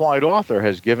 But the implied author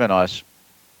has given us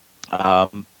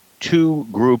two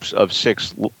groups of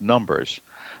 6 numbers.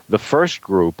 The first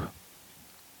group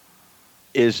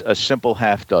is a simple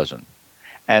half dozen,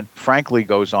 and frankly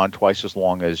goes on twice as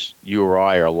long as you or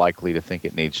I are likely to think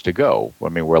it needs to go. I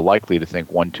mean, we're likely to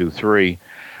think 1, 2, 3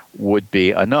 would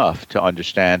be enough to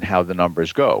understand how the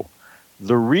numbers go.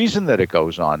 The reason that it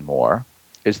goes on more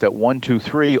is that 1, 2,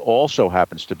 3 also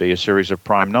happens to be a series of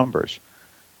prime numbers.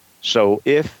 So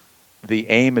if the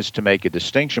aim is to make a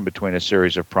distinction between a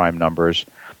series of prime numbers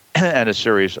and a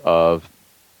series of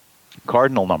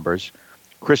cardinal numbers,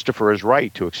 Christopher is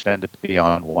right to extend it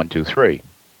beyond 1, 2, 3.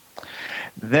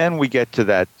 Then we get to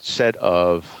that set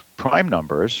of prime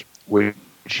numbers, which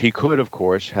he could, of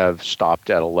course, have stopped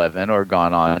at 11 or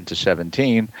gone on to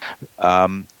 17,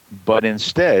 but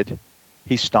instead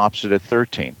he stops it at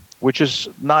 13, which is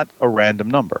not a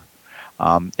random number.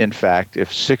 In fact,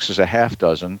 if 6 is a half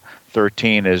dozen,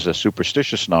 13 is a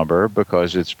superstitious number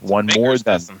because it's one more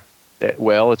than... Dozen.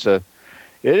 Well, it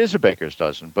is a baker's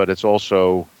dozen, but it's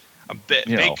also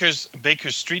Baker's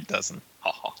Street dozen.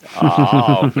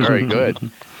 Oh, very good.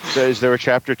 So is there a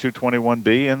chapter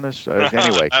 221B in this?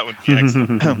 Anyway, that would be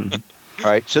excellent. All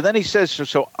right. So then he says,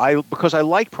 because I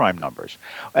like prime numbers.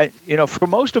 For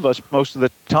most of us, most of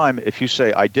the time, if you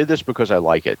say I did this because I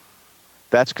like it,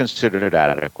 that's considered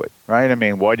adequate, right? I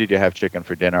mean, why did you have chicken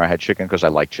for dinner? I had chicken because I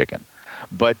like chicken.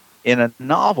 But in a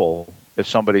novel, if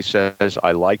somebody says,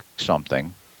 I like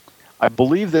something, I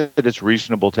believe that it's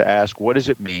reasonable to ask, what does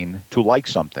it mean to like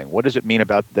something? What does it mean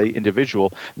about the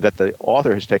individual that the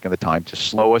author has taken the time to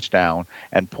slow us down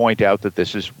and point out that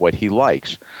this is what he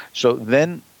likes? So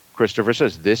then Christopher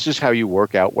says, this is how you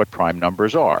work out what prime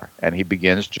numbers are. And he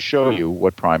begins to show you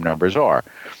what prime numbers are.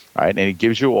 Right? And he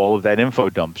gives you all of that info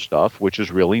dump stuff, which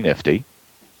is really nifty.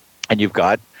 And you've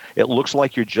got It looks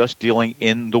like you're just dealing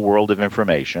in the world of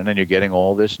information and you're getting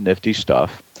all this nifty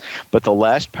stuff. But the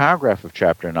last paragraph of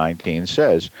chapter 19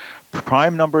 says,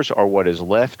 prime numbers are what is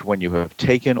left when you have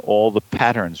taken all the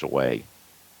patterns away.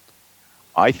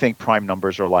 I think prime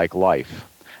numbers are like life.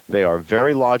 They are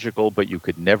very logical, but you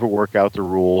could never work out the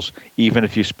rules, even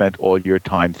if you spent all your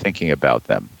time thinking about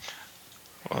them.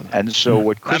 And so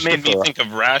what Christopher... That made me think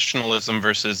of rationalism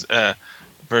versus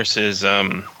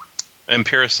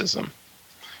empiricism.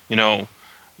 You know,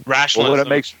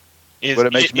 rationalism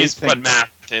is what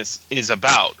math is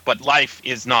about, but life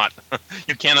is not.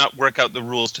 You cannot work out the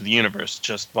rules to the universe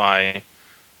just by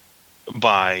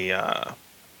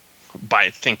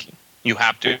thinking. You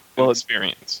have to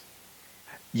experience.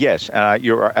 Yes,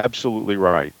 you're absolutely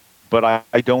right. But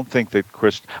I don't think that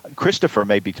Christopher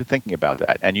may be thinking about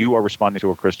that, and you are responding to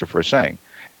what Christopher is saying.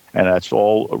 And that's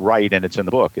all right, and it's in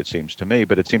the book, it seems to me.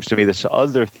 But it seems to me this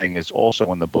other thing is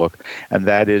also in the book, and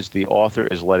that is the author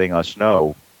is letting us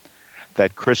know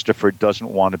that Christopher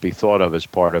doesn't want to be thought of as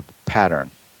part of the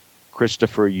pattern.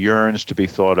 Christopher yearns to be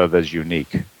thought of as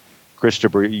unique.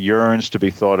 Christopher yearns to be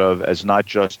thought of as not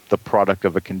just the product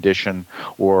of a condition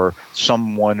or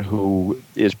someone who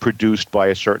is produced by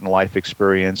a certain life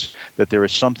experience, that there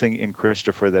is something in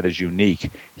Christopher that is unique.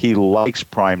 He likes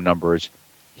prime numbers.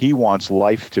 He wants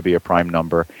life to be a prime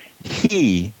number.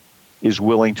 He is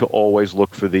willing to always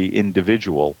look for the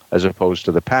individual as opposed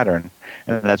to the pattern,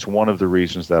 and that's one of the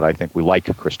reasons that I think we like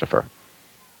Christopher.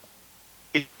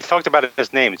 He talked about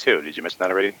his name, too. Did you mention that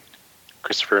already?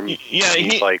 Christopher, yeah,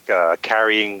 he's like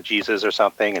carrying Jesus or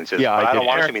something, and says, yeah, I don't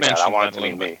want it Eric to mean that. I want it to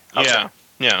mean me. Okay.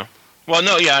 Yeah. Well,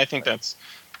 no, yeah, I think that's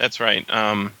right.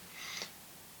 And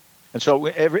so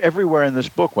everywhere in this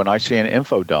book, when I see an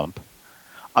info dump,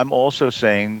 I'm also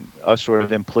saying a sort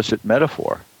of implicit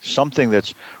metaphor, something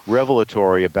that's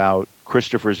revelatory about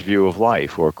Christopher's view of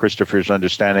life or Christopher's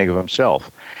understanding of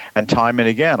himself. And time and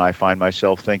again, I find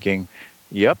myself thinking,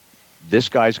 yep, this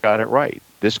guy's got it right.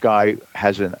 This guy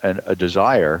has a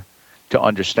desire to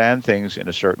understand things in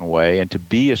a certain way and to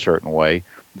be a certain way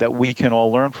that we can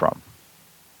all learn from.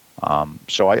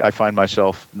 So I find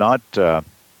myself not... I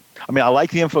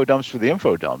like the info dumps for the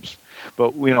info dumps,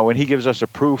 but when he gives us a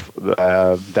proof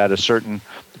that a certain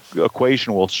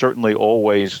equation will certainly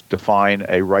always define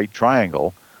a right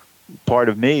triangle, part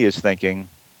of me is thinking,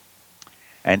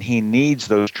 and he needs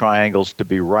those triangles to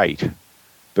be right,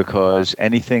 because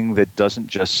anything that doesn't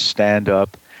just stand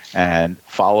up and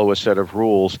follow a set of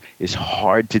rules is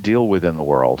hard to deal with in the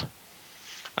world.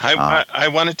 I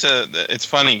wanted to. It's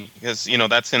funny because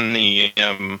that's in the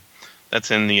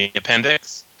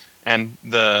appendix, and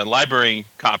the library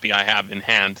copy I have in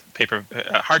hand, paper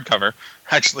hardcover.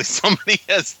 Actually, somebody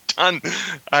has done.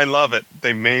 I love it.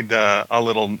 They made a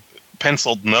little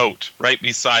penciled note right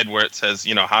beside where it says,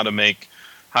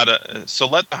 so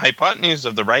let the hypotenuse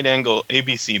of the right angle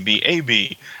ABC be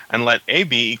AB, and let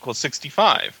AB equal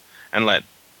 65, and let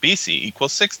BC equal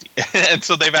 60. And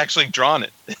so they've actually drawn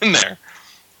it in there.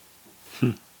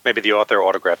 Maybe the author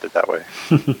autographed it that way.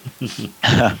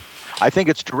 I think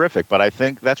it's terrific, but I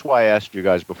think that's why I asked you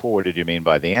guys before, what did you mean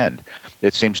by the end?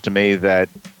 It seems to me that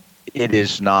it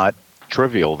is not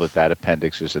trivial that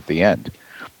appendix is at the end,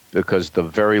 because the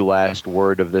very last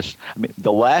word of this,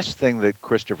 the last thing that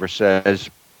Christopher says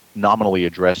nominally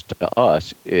addressed to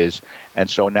us is, and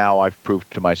so now I've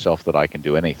proved to myself that I can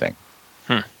do anything.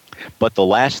 But the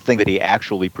last thing that he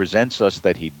actually presents us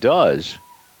that he does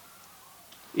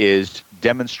is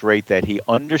demonstrate that he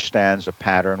understands a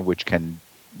pattern which can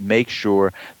make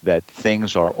sure that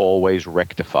things are always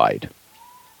rectified.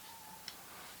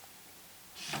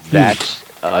 That's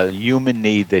a human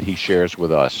need that he shares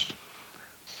with us.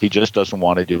 He just doesn't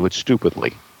want to do it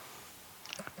stupidly.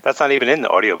 That's not even in the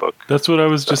audiobook. That's what I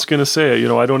was just going to say.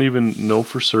 I don't even know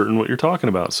for certain what you're talking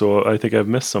about, so I think I've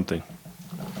missed something.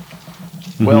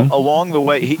 Well, along the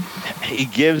way, he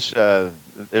gives,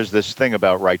 there's this thing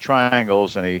about right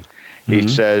triangles, and he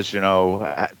says,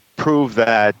 prove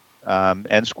that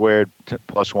n squared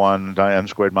plus 1, n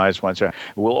squared minus 1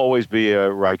 will always be a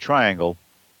right triangle.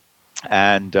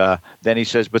 And then he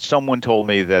says, but someone told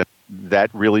me that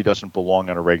really doesn't belong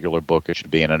in a regular book. It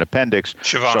should be in an appendix.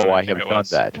 Siobhan, so I have done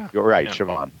that. Yeah. You're right, yeah.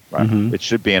 Siobhan. Right. It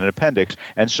should be in an appendix,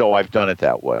 and so I've done it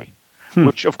that way.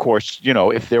 Which, of course,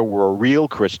 if there were a real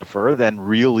Christopher, then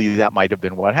really that might have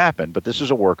been what happened. But this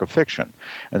is a work of fiction.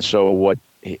 And so what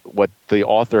the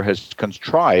author has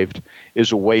contrived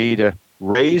is a way to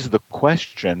raise the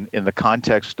question in the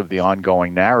context of the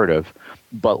ongoing narrative,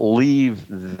 but leave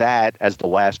that as the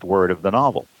last word of the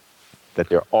novel. That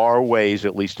there are ways,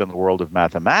 at least in the world of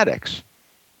mathematics,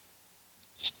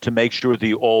 to make sure that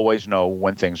you always know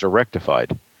when things are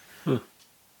rectified.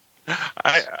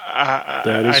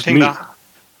 That is think neat.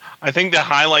 I think the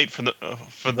highlight for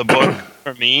the book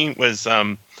for me was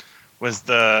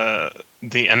the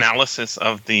analysis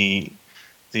of the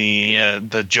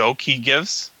joke he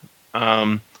gives.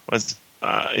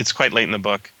 It's quite late in the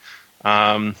book,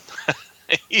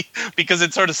 because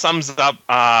it sort of sums up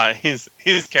his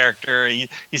character. He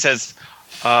says,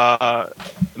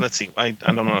 let's see, I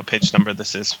don't know what page number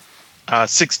this is.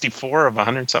 64 of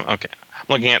 100 something. Okay, I'm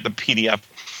looking at the PDF.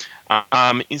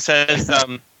 He says.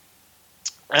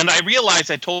 And I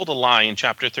realized I told a lie in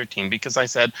chapter 13 because I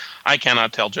said I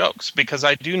cannot tell jokes, because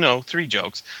I do know 3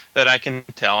 jokes that I can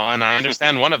tell, and I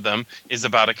understand one of them is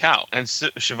about a cow. And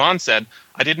Siobhan said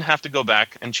I didn't have to go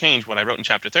back and change what I wrote in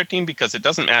chapter 13 because it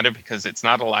doesn't matter, because it's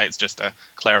not a lie, it's just a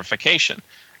clarification.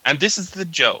 And this is the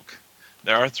joke.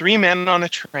 There are 3 men on a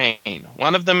train.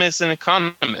 One of them is an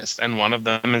economist, and one of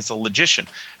them is a logician,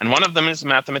 and one of them is a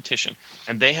mathematician.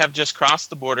 And they have just crossed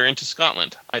the border into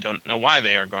Scotland. I don't know why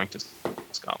they are going to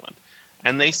Scotland.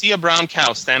 And they see a brown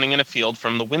cow standing in a field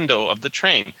from the window of the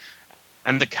train.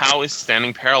 And the cow is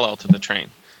standing parallel to the train.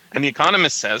 And the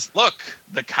economist says, look,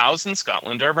 the cows in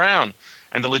Scotland are brown.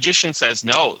 And the logician says,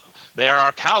 no, there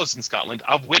are cows in Scotland,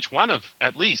 of which one of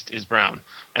at least is brown.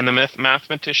 And the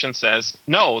mathematician says,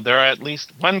 no, there are at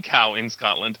least 1 cow in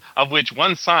Scotland, of which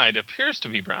one side appears to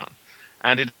be brown.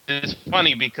 And it is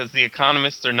funny because the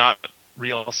economists are not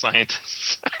real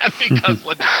scientists, and because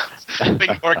logicians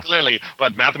think more clearly,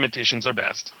 but mathematicians are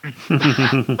best.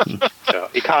 So,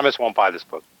 economists won't buy this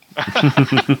book.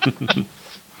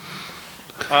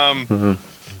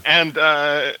 And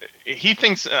he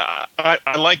thinks, I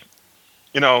like,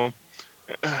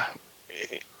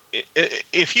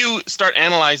 if you start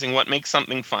analyzing what makes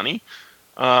something funny,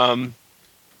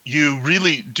 you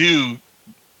really do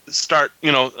start,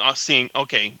 seeing,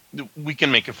 okay, we can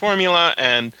make a formula,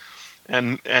 and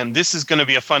this is going to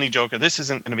be a funny joke, or this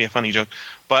isn't going to be a funny joke.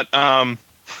 But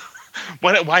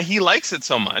why he likes it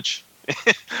so much,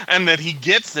 and that he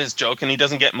gets this joke and he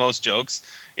doesn't get most jokes,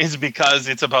 is because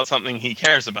it's about something he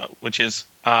cares about, which is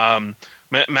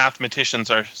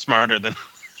mathematicians are smarter than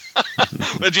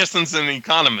logicians and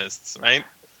economists, right?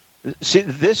 See,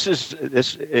 this is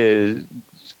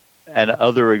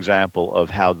another example of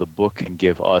how the book can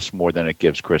give us more than it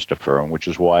gives Christopher, and which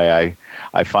is why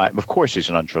I find, of course, he's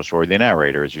an untrustworthy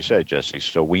narrator, as you said, Jesse,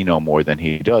 so we know more than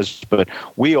he does, but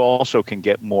we also can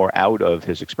get more out of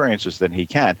his experiences than he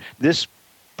can. This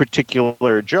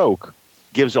particular joke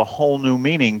gives a whole new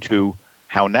meaning to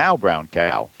how now, brown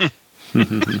cow.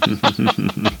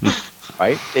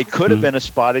 Right? It could have been a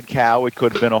spotted cow. It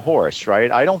could have been a horse,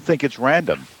 right? I don't think it's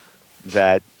random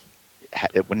that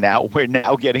we're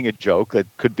now getting a joke that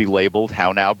could be labeled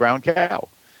 "How now, brown cow."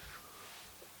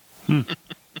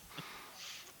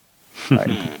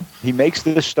 Right? He makes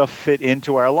this stuff fit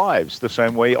into our lives the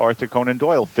same way Arthur Conan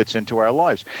Doyle fits into our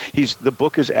lives. The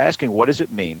book is asking, what does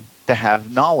it mean to have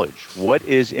knowledge? What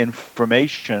is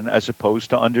information as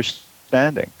opposed to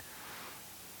understanding?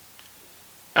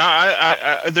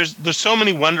 There's so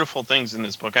many wonderful things in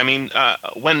this book. I mean,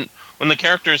 when the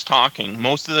character is talking,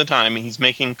 most of the time he's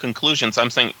making conclusions. I'm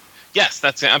saying, yes,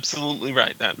 that's absolutely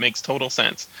right. That makes total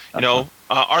sense.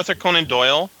 Arthur Conan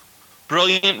Doyle,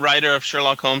 brilliant writer of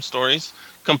Sherlock Holmes stories,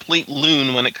 complete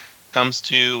loon when it comes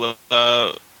to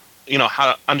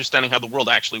how understanding how the world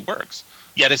actually works.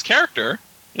 Yet his character,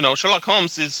 Sherlock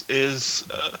Holmes is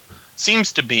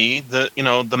seems to be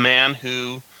the man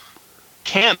who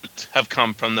can't have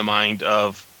come from the mind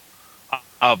of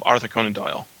Arthur Conan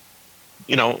Doyle.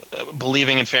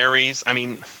 Believing in fairies. I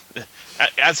mean,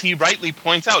 as he rightly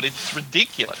points out, it's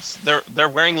ridiculous. They're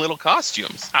wearing little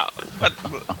costumes. But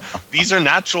these are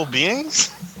natural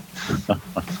beings.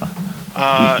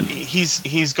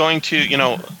 He's going to,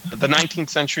 the 19th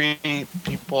century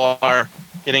people are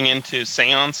getting into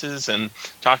seances and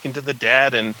talking to the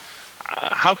dead, and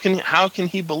how can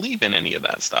he believe in any of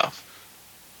that stuff?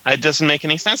 It doesn't make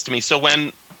any sense to me. So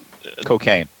when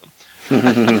cocaine.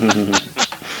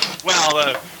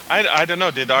 Well, I don't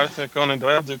know. Did Arthur Conan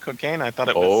Doyle do cocaine? I thought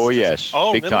it was. Oh yes,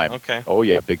 big really? time. Okay. Oh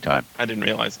yeah, big time. I didn't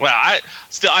realize. Well, I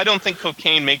don't think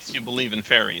cocaine makes you believe in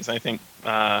fairies. I think.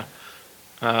 I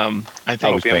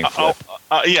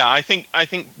think. I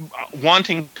think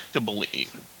wanting to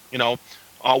believe.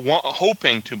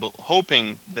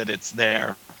 Hoping that it's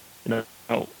there.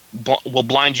 Will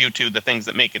blind you to the things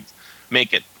that make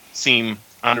it seem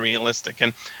unrealistic,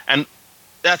 and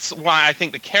that's why I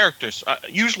think the characters.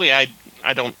 Usually, I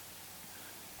don't.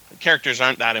 Characters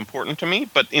aren't that important to me,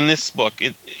 but in this book,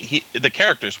 the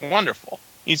character's wonderful.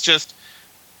 He's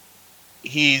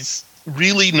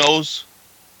really knows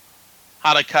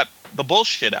how to cut the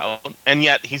bullshit out, and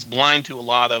yet he's blind to a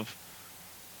lot of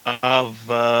of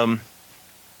a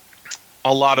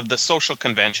lot of the social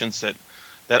conventions that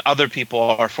other people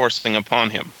are forcing upon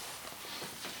him.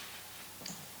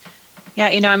 Yeah,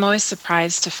 I'm always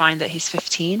surprised to find that he's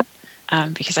 15,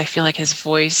 because I feel like his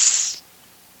voice,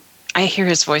 I hear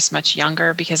his voice much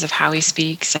younger because of how he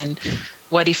speaks and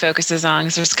what he focuses on.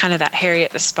 'Cause there's kind of that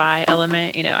Harriet the Spy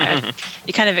element, you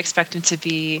kind of expect him to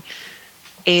be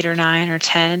 8 or 9 or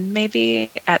 10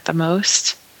 maybe at the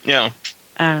most. Yeah.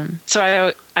 So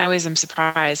I always am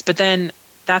surprised. But then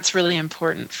that's really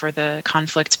important for the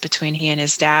conflict between he and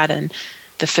his dad and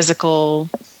the physical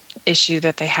issue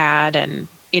that they had. And,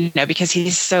 because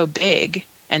he's so big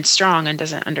and strong and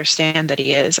doesn't understand that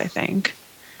he is, I think.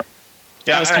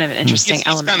 Yeah, that was kind of an interesting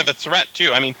element. He's kind of a threat,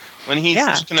 too. I mean, when he's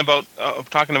talking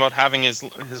about having his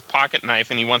pocket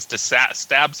knife and he wants to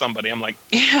stab somebody, I'm like,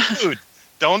 dude,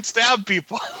 don't stab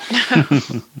people.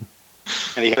 And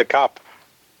he hit a cop.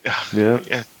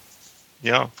 Yeah.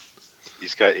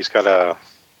 He's got a,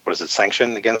 what is it,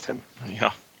 sanction against him?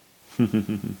 Yeah.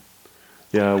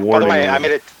 Yeah. Warning. By the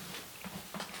way,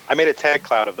 I made a tag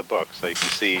cloud of the book so you can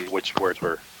see which words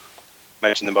were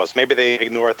mentioned the most. Maybe they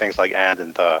ignore things like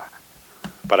and the,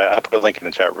 but I put a link in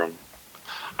the chat room.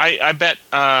 I bet.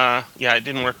 It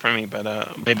didn't work for me,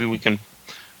 but maybe we can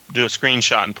do a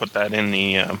screenshot and put that in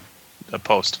the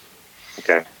post.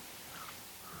 Okay.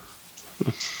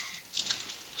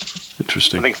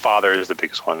 Interesting. I think father is the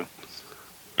biggest one.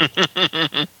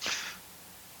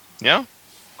 Yeah.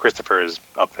 Christopher is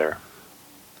up there.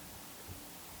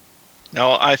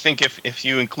 No, I think if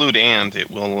you include and, it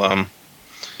will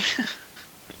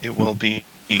be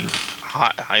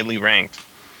highly ranked.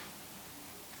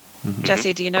 Mm-hmm.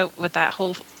 Jesse, do you know what that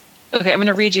whole? Okay, I'm going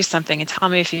to read you something and tell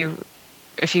me if you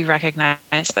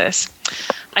recognize this.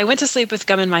 I went to sleep with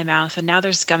gum in my mouth, and now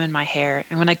there's gum in my hair.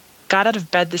 And when I got out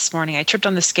of bed this morning, I tripped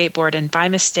on the skateboard, and by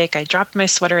mistake, I dropped my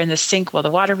sweater in the sink while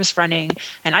the water was running,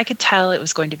 and I could tell it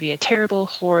was going to be a terrible,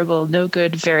 horrible, no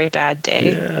good, very bad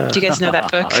day. Yeah. Do you guys know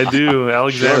that book? I do.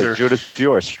 Alexander. Sure, Judith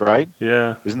Bjorst, right?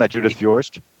 Yeah. Isn't that Judith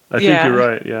Bjorst? I think you're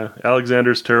right. Yeah.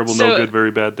 Alexander's terrible, no good,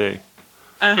 very bad day.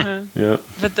 Uh-huh. Yeah.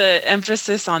 But the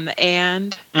emphasis on the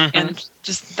and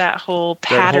just that whole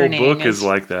patterning. That whole book is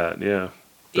like that. Yeah.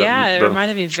 It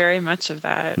reminded me very much of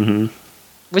that. Mm-hmm.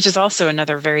 Which is also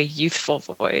another very youthful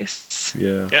voice.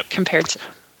 Yeah. Yep. Compared to,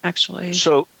 actually.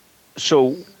 So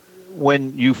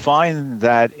when you find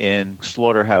that in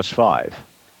Slaughterhouse-Five,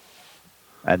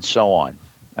 and so on,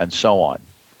 and so on,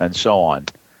 and so on,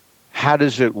 how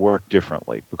does it work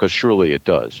differently? Because surely it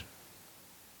does.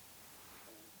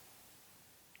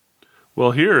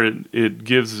 Well, here it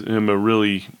gives him a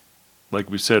really, like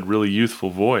we said, really youthful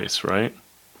voice, right?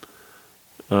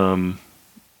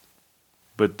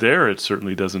 But there it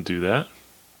certainly doesn't do that.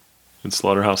 In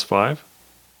Slaughterhouse-Five.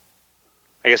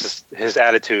 I guess his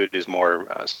attitude is more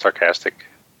sarcastic.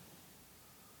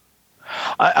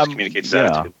 Communicates his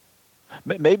attitude.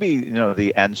 Maybe,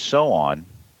 the and so on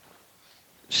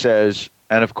says,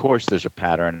 and of course there's a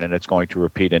pattern and it's going to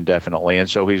repeat indefinitely. And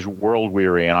so he's world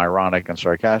weary and ironic and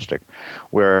sarcastic.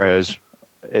 Whereas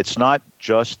it's not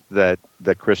just that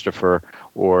Christopher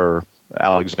or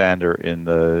Alexander in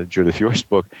the Judith Bjorst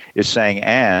book is saying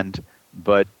and,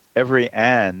 but every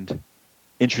and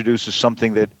introduces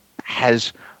something that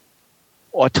has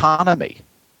autonomy.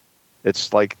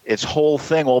 It's like its whole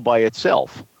thing all by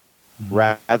itself,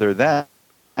 rather than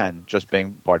just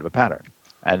being part of a pattern.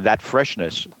 And that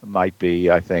freshness might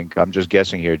be, I think, I'm just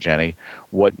guessing here, Jenny,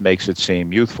 what makes it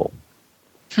seem youthful.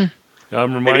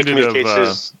 I'm reminded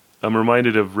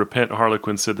of Repent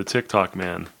Harlequin Said the TikTok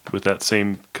Man with that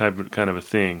same kind of a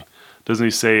thing. Doesn't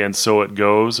he say, and so it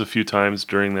goes a few times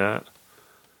during that?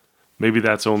 Maybe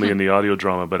that's only in the audio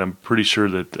drama, but I'm pretty sure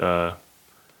that's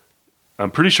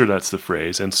the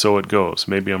phrase, and so it goes.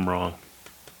 Maybe I'm wrong.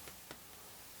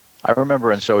 I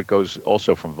remember, and so it goes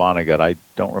also from Vonnegut. I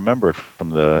don't remember it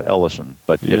from the Ellison,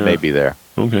 but it may be there.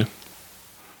 Okay.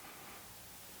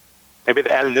 Maybe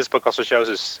the ad in this book also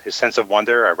shows his sense of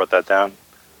wonder. I wrote that down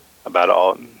about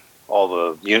all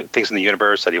the things in the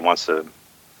universe that he wants to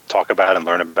talk about and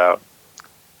learn about.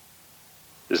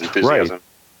 His enthusiasm. Right.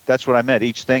 That's what I meant.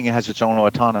 Each thing has its own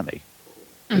autonomy.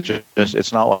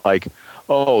 It's not like,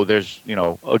 oh, there's a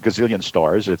gazillion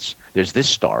stars. There's this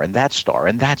star and that star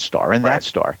and that star and that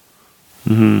star.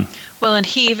 Mm-hmm. Well, and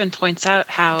he even points out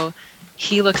how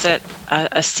he looks at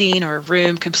a scene or a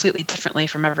room completely differently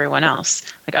from everyone else.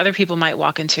 Like other people might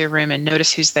walk into a room and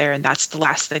notice who's there, and that's the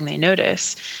last thing they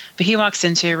notice. But he walks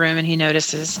into a room and he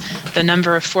notices the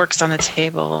number of forks on the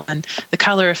table and the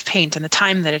color of paint and the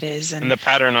time that it is. And the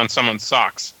pattern on someone's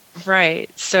socks. Right.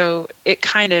 So it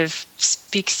kind of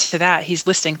speaks to that. He's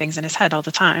listing things in his head all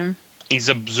the time. He's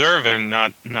observing,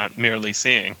 not merely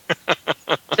seeing.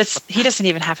 He doesn't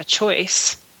even have a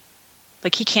choice.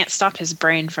 Like, he can't stop his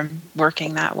brain from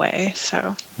working that way,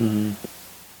 so. Mm-hmm.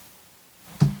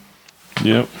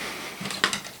 Yep.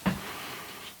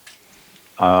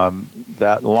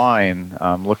 That line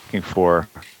I'm looking for,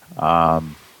 let's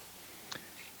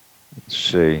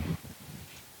see.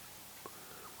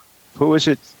 Who is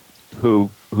it who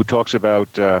talks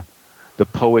about the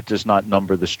poet does not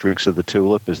number the streaks of the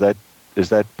tulip? Is that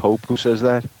Pope who says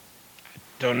that?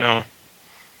 Don't know.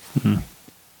 Mm-hmm.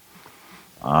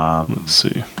 Let's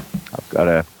see. I've got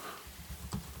a.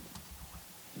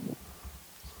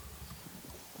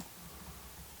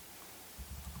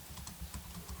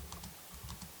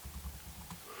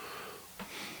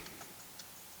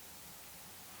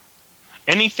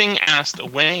 Anything asked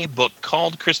away, book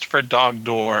called Christopher Dog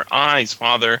Door, eyes,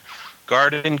 father,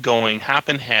 garden going,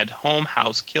 happen head, home,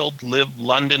 house, killed, live,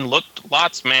 London, looked,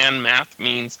 lots, man, math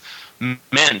means,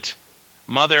 meant,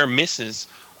 mother, misses,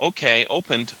 okay,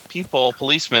 opened, people,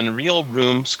 policeman, real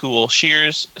room, school,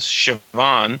 shears,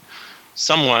 Siobhan,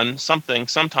 someone, something,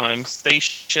 sometimes,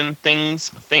 station, things,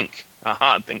 think,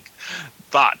 think,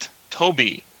 thought,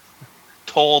 Toby,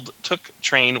 told, took,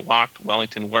 train, walked,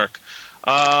 Wellington, work.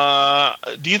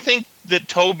 Do you think that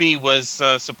Toby was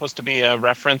supposed to be a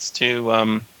reference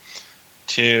to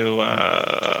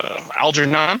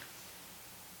Algernon?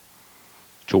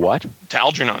 To what? To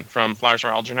Algernon from Flowers for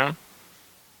Algernon.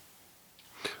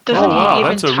 Doesn't wow,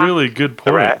 that's a really good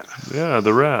point.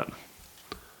 The rat.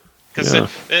 Because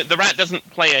the rat doesn't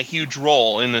play a huge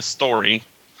role in this story.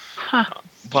 Huh.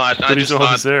 But he's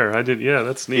always there. Yeah,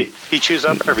 that's neat. He chews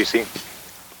up every scene.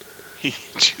 He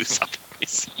chews up every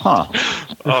scene. Huh.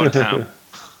 Oh, damn.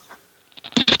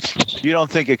 You don't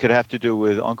think it could have to do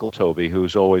with Uncle Toby,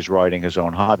 who's always riding his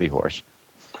own hobby horse?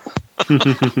 I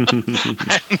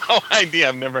have no idea.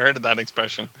 I've never heard of that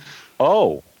expression.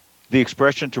 Oh, the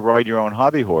expression to ride your own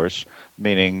hobby horse,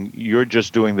 meaning you're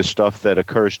just doing the stuff that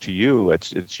occurs to you,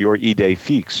 it's your idée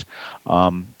fixe,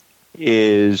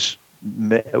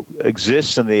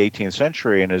 exists in the 18th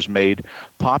century and is made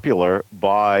popular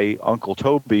by Uncle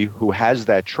Toby, who has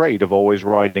that trait of always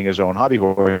riding his own hobby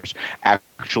horse,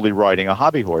 actually riding a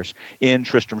hobby horse in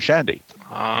Tristram Shandy,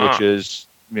 which is,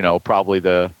 probably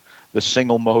the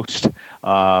single most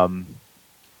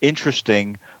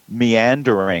interesting,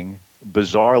 meandering,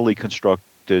 bizarrely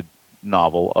constructed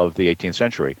novel of the 18th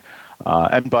century.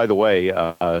 And by the way,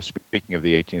 speaking of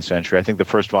the 18th century, I think the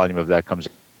first volume of that comes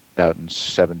out in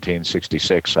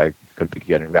 1766. I could be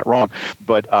getting that wrong.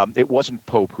 But it wasn't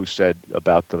Pope who said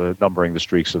about the numbering the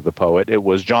streaks of the poet. It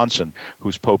was Johnson,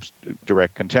 who's Pope's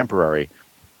direct contemporary.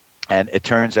 And it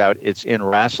turns out it's in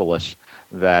Rasselas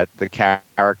that the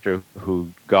character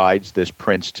who guides this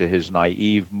prince to his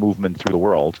naive movement through the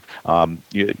world.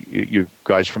 You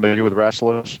guys familiar with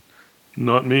Rasselas?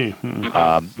 Not me.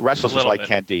 Rasselas is like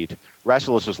Candide.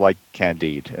 Rasselas is like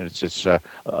Candide, and it's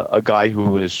a guy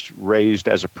who is raised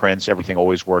as a prince. Everything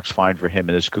always works fine for him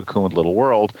in his cocooned little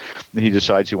world. And he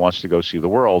decides he wants to go see the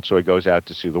world, so he goes out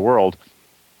to see the world.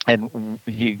 And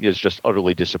he is just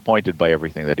utterly disappointed by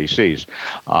everything that he sees.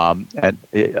 And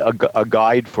a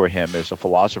guide for him is a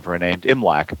philosopher named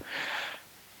Imlac.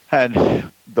 And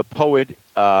the poet,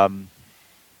 the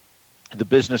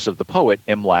business of the poet,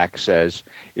 Imlac says,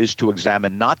 is to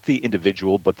examine not the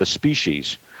individual but the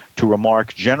species, to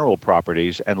remark general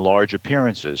properties and large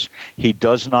appearances. He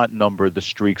does not number the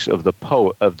streaks of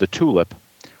the tulip,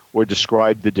 or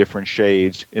describe the different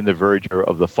shades in the verdure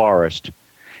of the forest.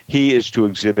 He is to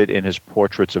exhibit in his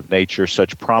portraits of nature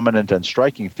such prominent and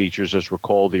striking features as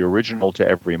recall the original to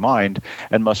every mind,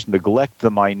 and must neglect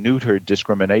the minuter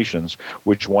discriminations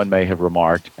which one may have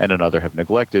remarked and another have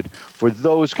neglected, for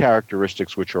those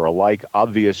characteristics which are alike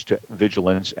obvious to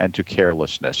vigilance and to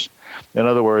carelessness. In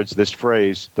other words, this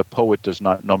phrase, the poet does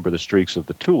not number the streaks of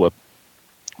the tulip,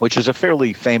 which is a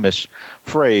fairly famous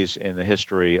phrase in the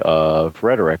history of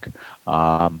rhetoric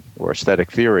or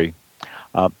aesthetic theory,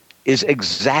 is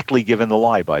exactly given the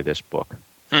lie by this book.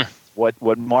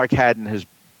 What Mark Haddon has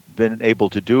been able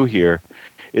to do here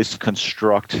is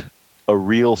construct a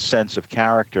real sense of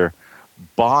character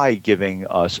by giving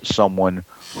us someone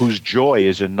whose joy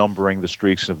is in numbering the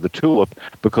streaks of the tulip,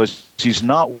 because he's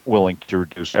not willing to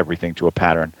reduce everything to a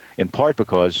pattern, in part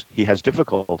because he has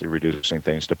difficulty reducing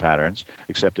things to patterns,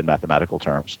 except in mathematical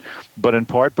terms, but in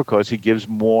part because he gives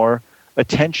more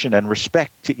attention and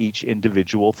respect to each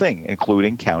individual thing,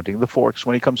 including counting the forks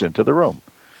when he comes into the room.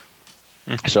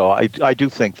 So I do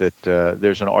think that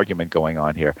there's an argument going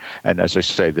on here. And as I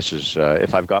say, this is,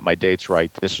 if I've got my dates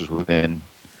right, this is within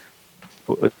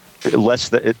less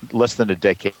than a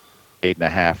decade and a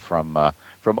half from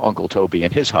from Uncle Toby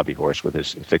and his hobby horse with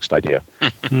his fixed idea.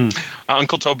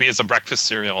 Uncle Toby is a breakfast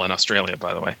cereal in Australia,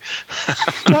 by the way.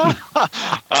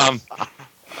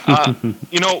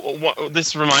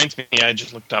 This reminds me, I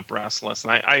just looked up Restless,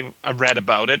 and I read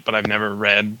about it, but I've never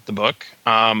read the book.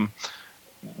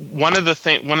 One of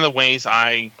the ways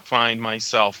I find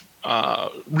myself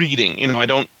reading, I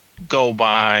don't go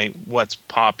by what's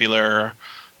popular.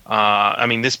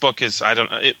 This book is, I don't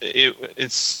know,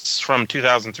 it's from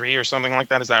 2003 or something like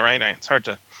that. Is that right? It's hard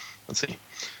to, let's see.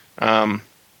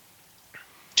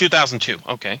 2002.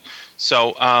 Okay.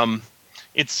 So,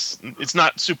 it's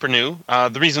not super new.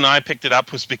 The reason I picked it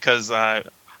up was because I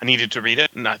needed to read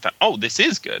it, and I thought, oh, this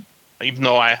is good, even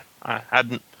though I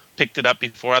hadn't picked it up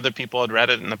before other people had read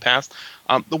it in the past.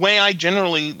 The way I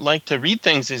generally like to read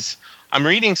things is I'm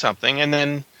reading something, and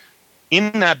then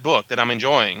in that book that I'm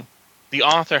enjoying, the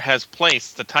author has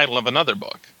placed the title of another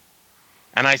book,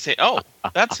 and I say, oh,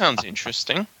 that sounds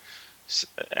interesting.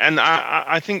 And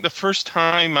I think the first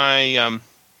time I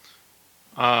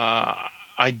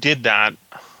did that,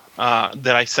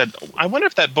 that I said, I wonder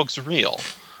if that book's real.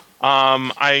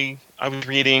 I was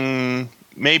reading,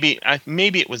 maybe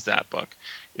it was that book.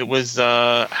 It was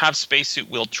Have Spacesuit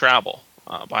Will Travel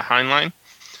by Heinlein.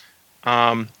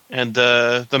 And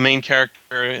the main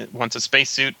character wants a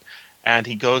spacesuit, and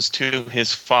he goes to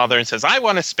his father and says, I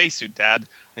want a spacesuit, Dad. And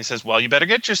he says, well, you better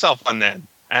get yourself one then.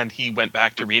 And he went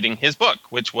back to reading his book,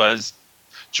 which was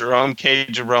Jerome K.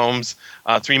 Jerome's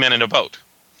 3 Men in a Boat.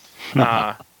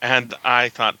 And I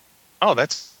thought, oh,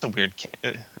 that's a weird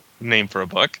name for a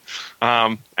book.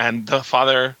 And the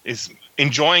father is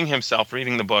enjoying himself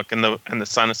reading the book, and the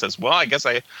son says, well, I guess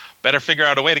I better figure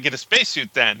out a way to get a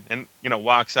spacesuit then, and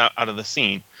walks out of the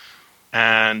scene.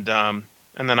 And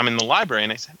then I'm in the library,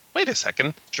 and I said, wait a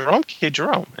second, Jerome K.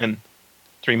 Jerome and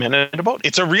 3 Men in a Boat.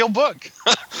 It's a real book.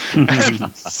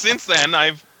 And since then,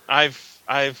 I've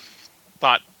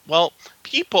thought, well,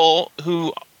 people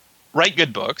who write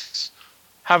good books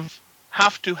have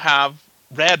to have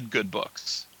read good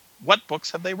books. What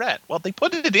books have they read? Well, they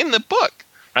put it in the book,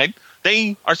 right?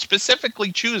 They are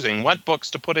specifically choosing what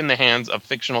books to put in the hands of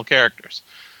fictional characters.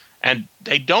 And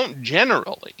they don't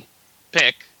generally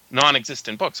pick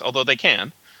non-existent books, although they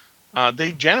can.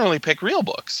 They generally pick real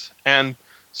books. And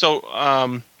so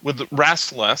with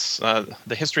Rasselas,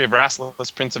 the history of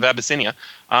Rasselas, Prince of Abyssinia,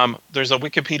 there's a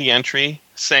Wikipedia entry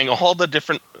saying all the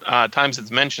different times it's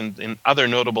mentioned in other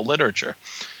notable literature.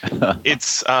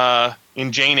 It's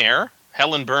in Jane Eyre.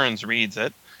 Helen Burns reads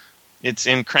it. It's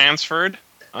in Cransford.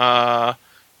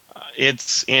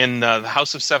 It's in The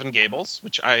House of Seven Gables,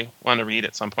 which I want to read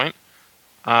at some point.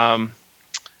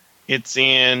 It's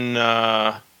in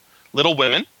Little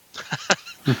Women,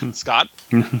 Scott.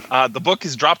 The book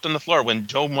is dropped on the floor when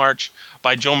Joe March,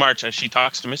 as she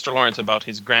talks to Mr. Lawrence about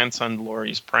his grandson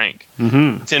Laurie's prank.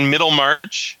 Mm-hmm. It's in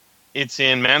Middlemarch. It's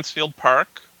in Mansfield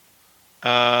Park.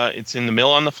 It's in The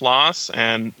Mill on the Floss,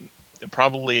 and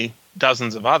probably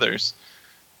dozens of others.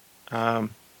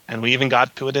 And we even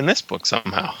got to it in this book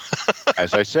somehow.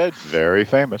 As I said, very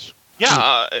famous.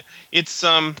 Yeah, it's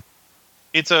a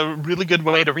really good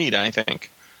way to read, I think.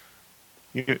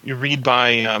 You read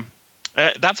by...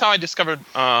 that's how I discovered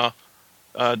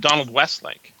Donald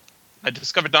Westlake. I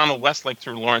discovered Donald Westlake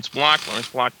through Lawrence Block. Lawrence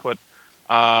Block put...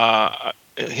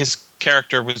 his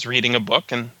character was reading a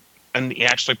book, and he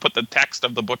actually put the text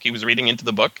of the book he was reading into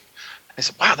the book. I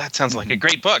said, wow, that sounds like a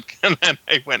great book. And then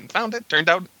I went and found it. Turned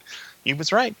out he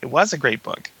was right. It was a great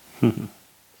book.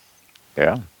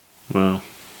 Yeah. Wow.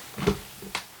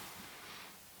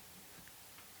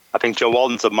 I think Joe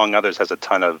Walden's, among others, has a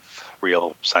ton of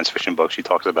real science fiction books she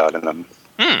talks about in them.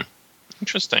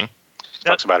 Interesting. She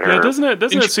talks about her. Yeah,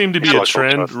 doesn't it seem to be a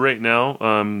trend stuff right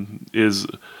now? Is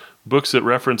books that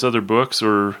reference other books,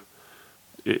 or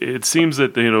it seems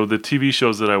that the TV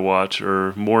shows that I watch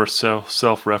are more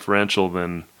self-referential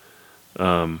than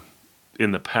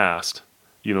in the past.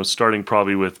 Starting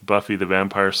probably with Buffy the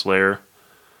Vampire Slayer,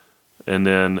 and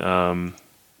then am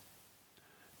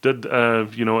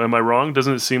I wrong?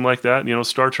 Doesn't it seem like that?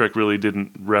 Star Trek really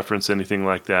didn't reference anything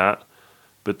like that,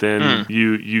 but then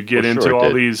you get into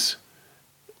all these.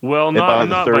 Well, not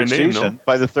by name. No.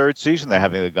 By the third season, they're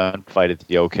having a gunfight at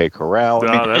the OK Corral.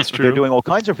 That's true. They're doing all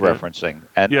kinds of referencing,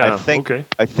 and I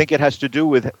think it has to do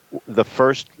with the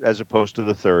first as opposed to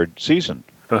the third season.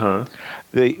 Uh-huh.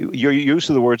 Your use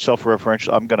of the word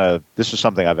self-referential, this is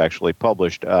something I've actually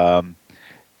published. No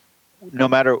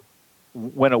matter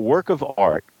when a work of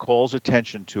art calls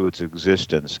attention to its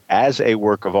existence as a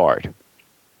work of art,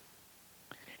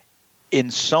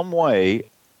 in some way,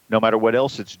 no matter what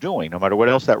else it's doing, no matter what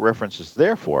else that reference is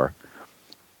there for,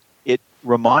 it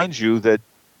reminds you that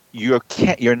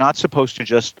you're not supposed to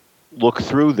just look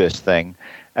through this thing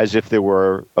as if there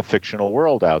were a fictional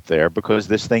world out there, because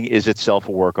this thing is itself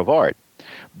a work of art.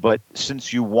 But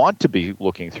since you want to be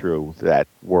looking through that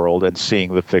world and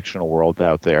seeing the fictional world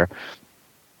out there,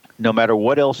 no matter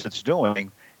what else it's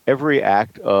doing, every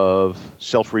act of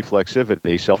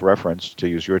self-reflexivity, self-reference, to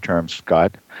use your term,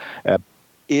 Scott,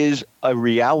 is a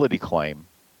reality claim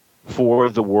for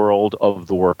the world of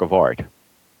the work of art.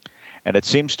 And it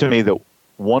seems to me that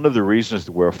one of the reasons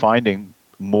that we're finding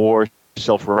more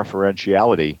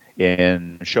self-referentiality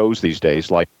in shows these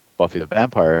days, like Buffy the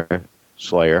Vampire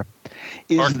Slayer,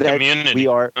 is that Community.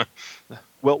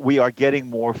 we are getting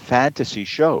more fantasy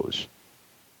shows.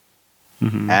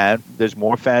 Mm-hmm. And there's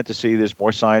more fantasy, there's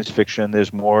more science fiction,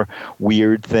 there's more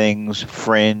weird things,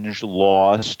 Fringe,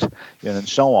 Lost, and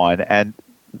so on. And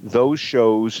those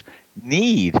shows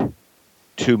need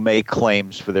to make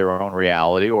claims for their own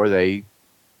reality, or they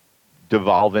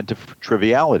devolve into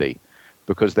triviality,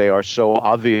 because they are so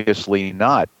obviously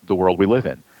not the world we live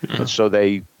in. And so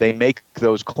they make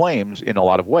those claims in a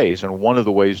lot of ways, and one of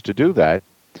the ways to do that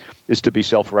is to be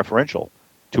self-referential.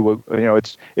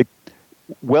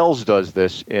 Wells does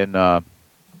this in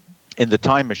The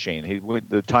Time Machine.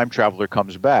 The time traveler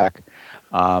comes back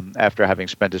after having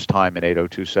spent his time in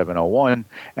 802-701,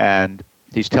 and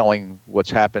he's telling what's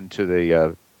happened to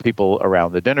the people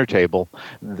around the dinner table.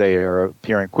 They are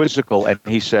appearing quizzical, and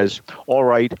he says, "All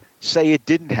right, say it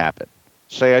didn't happen.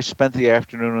 Say I spent the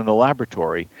afternoon in the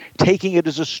laboratory, taking it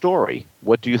as a story.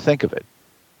 What do you think of it?"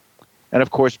 And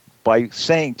of course, by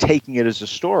saying taking it as a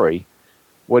story,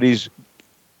 what he's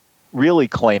really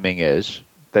claiming is,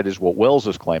 that is what Wells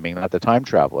is claiming, not the time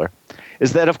traveler,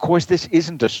 is that, of course, this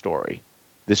isn't a story.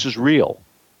 This is real.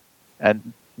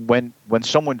 And when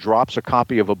someone drops a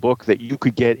copy of a book that you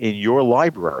could get in your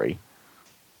library,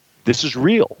 this is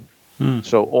real.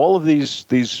 So all of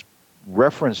these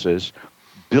references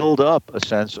build up a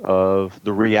sense of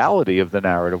the reality of the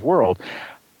narrative world.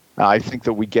 I think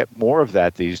that we get more of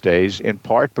that these days, in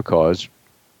part because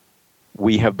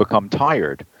we have become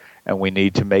tired and we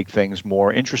need to make things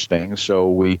more interesting, so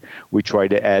we try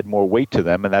to add more weight to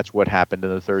them, and that's what happened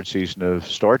in the third season of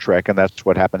Star Trek, and that's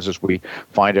what happens as we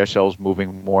find ourselves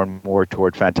moving more and more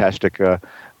toward fantastic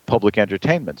public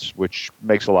entertainments, which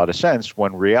makes a lot of sense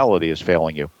when reality is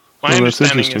failing you. My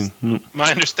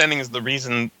understanding is the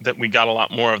reason that we got a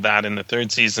lot more of that in the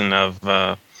third season of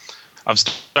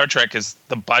Star Trek is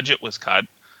the budget was cut,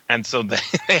 and so they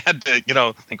had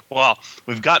to think, well,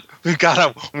 we've got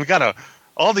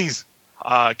all these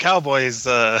cowboys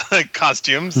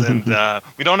costumes, and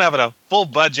we don't have a full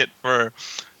budget for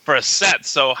a set.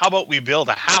 So how about we build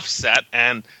a half set,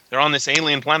 and they're on this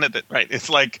alien planet that, right? It's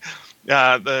like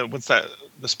what's that?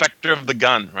 The Spectre of the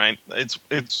Gun, right?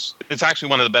 It's actually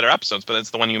one of the better episodes, but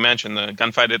it's the one you mentioned, the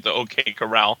gunfight at the OK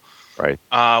Corral, right?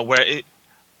 Where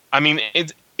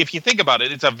if you think about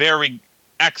it, it's a very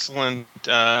excellent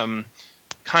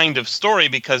kind of story,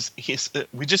 because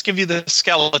we just give you the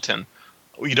skeleton.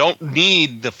 You don't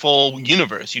need the full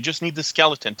universe. You just need the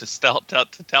skeleton to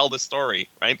tell the story,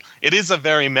 right? It is a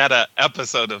very meta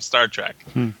episode of Star Trek.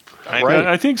 Right? Right.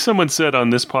 I think someone said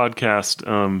on this podcast,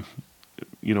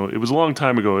 it was a long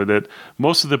time ago, that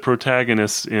most of the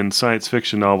protagonists in science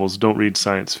fiction novels don't read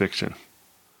science fiction.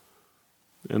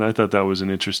 And I thought that was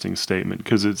an interesting statement,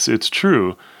 because it's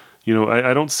true.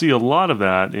 I don't see a lot of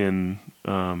that in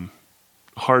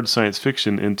hard science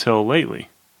fiction until lately.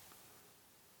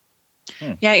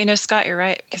 Yeah, Scott, you're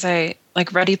right, because I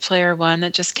like Ready Player One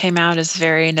that just came out is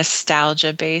very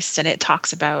nostalgia based, and it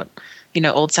talks about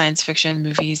old science fiction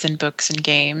movies and books and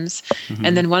games. Mm-hmm.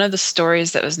 And then one of the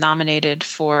stories that was nominated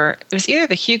for, it was either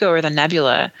the Hugo or the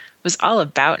Nebula, was all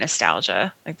about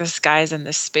nostalgia. Like, this guy's in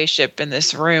this spaceship in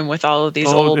this room with all of these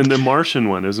old. And the Martian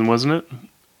one, wasn't it?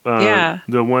 Yeah.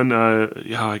 The one.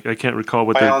 I can't recall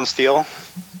what. Ion Steel.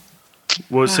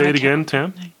 Well, say it again,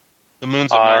 Tam. The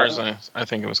Moons of Mars, I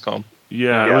think it was called.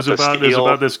 Yeah, it was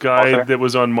about this guy that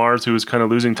was on Mars who was kind of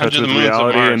losing touch with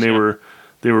reality, and they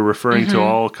were referring to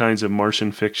all kinds of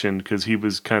Martian fiction because he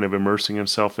was kind of immersing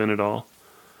himself in it all.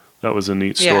 That was a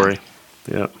neat story.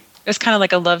 Yeah. It was kind of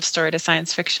like a love story to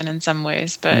science fiction in some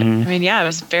ways, but it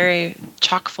was very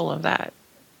chock full of that.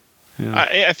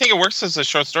 Yeah. I think it works as a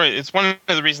short story. It's one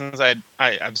of the reasons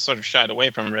I've sort of shied away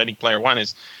from Ready Player One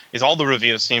is all the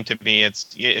reviews seem to be,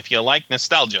 if you like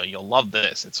nostalgia, you'll love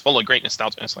this. It's full of great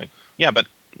nostalgia. And it's like, yeah, but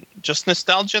just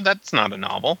nostalgia, that's not a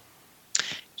novel.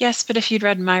 Yes, but if you'd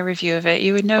read my review of it,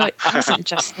 you would know it wasn't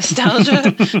just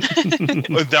nostalgia.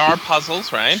 There are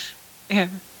puzzles, right? Yeah.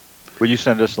 Will you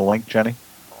send us the link, Jenny?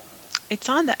 It's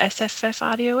on the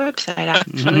SFFaudio website,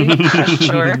 actually. I'm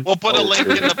sure. We'll put a link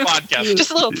in the podcast.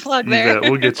 Just a little plug there. Yeah,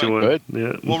 we'll get you one. Good.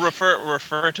 Yeah. We'll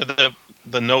refer to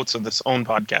the notes of this own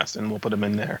podcast, and we'll put them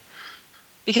in there.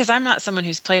 Because I'm not someone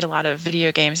who's played a lot of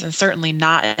video games, and certainly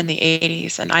not in the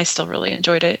 80s, and I still really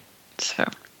enjoyed it. So,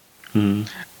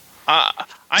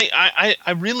 I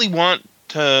really want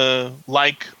to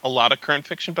like a lot of current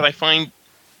fiction, but I find,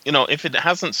 if it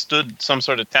hasn't stood some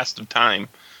sort of test of time,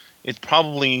 it's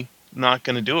probably not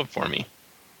going to do it for me.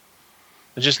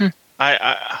 I just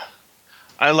I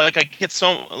get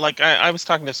so, like, I was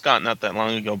talking to Scott not that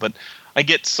long ago, but I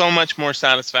get so much more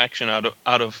satisfaction out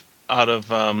of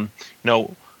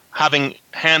having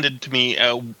handed to me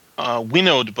a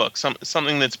winnowed book,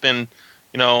 something that's been,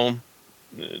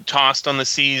 tossed on the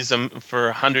seas for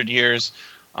 100 years,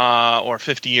 or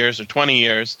 50 years or 20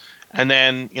 years, and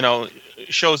then,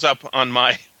 shows up on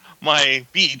my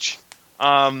beach.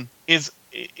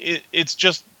 It's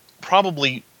just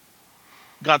probably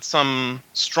got some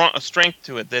strength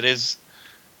to it that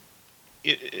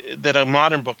a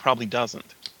modern book probably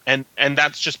doesn't, and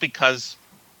that's just because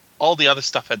all the other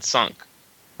stuff had sunk,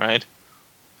 right?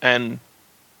 And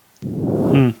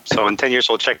so in 10 years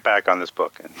we'll check back on this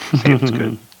book and see if it's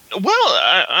good. Well,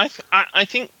 I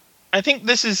think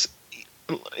this is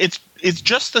it's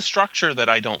just the structure that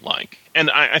I don't like,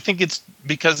 and I think it's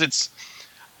because it's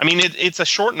a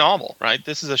short novel, right?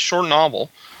 This is a short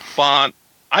novel, but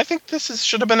I think this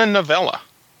should have been a novella.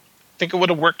 I think it would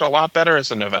have worked a lot better as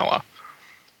a novella.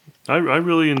 I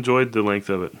really enjoyed the length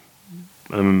of it.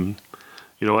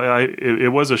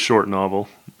 It was a short novel.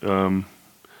 The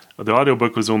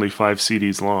audiobook was only 5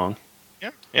 CDs long.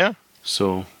 Yeah.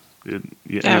 So it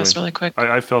anyway, was really quick.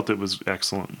 I felt it was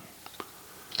excellent.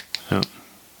 Yeah.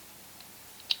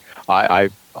 I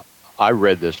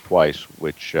read this twice,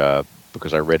 which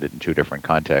because I read it in 2 different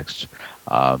contexts,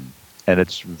 and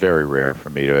it's very rare for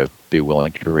me to be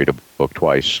willing to read a book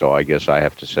twice. So I guess I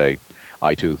have to say,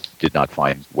 I too did not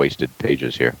find wasted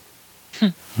pages here.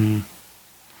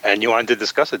 And you wanted to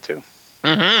discuss it too.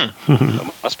 Mm-hmm. So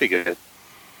it must be good.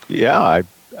 Yeah,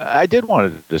 I did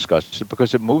want to discuss it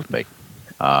because it moved me.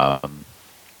 I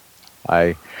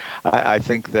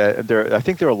think that there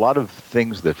are a lot of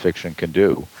things that fiction can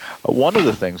do. One of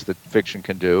the things that fiction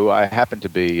can do, I happen to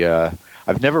be,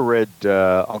 I've never read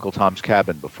Uncle Tom's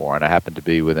Cabin before, and I happen to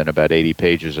be within about 80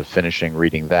 pages of finishing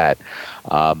reading that.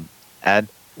 And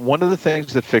one of the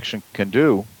things that fiction can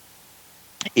do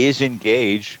is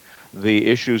engage the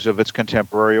issues of its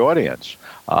contemporary audience.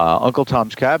 Uncle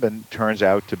Tom's Cabin turns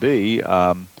out to be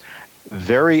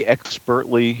very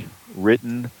expertly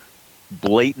written,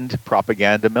 blatant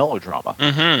propaganda melodrama.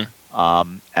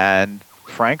 Mm-hmm. And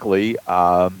frankly,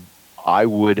 I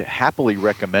would happily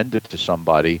recommend it to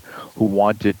somebody who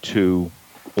wanted to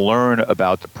learn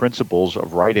about the principles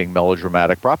of writing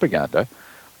melodramatic propaganda.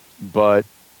 But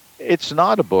it's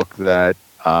not a book that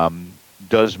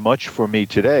does much for me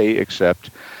today except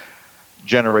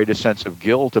generate a sense of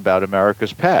guilt about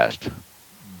America's past.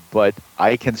 But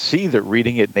I can see that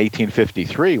reading it in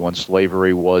 1853, when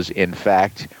slavery was in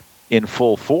fact in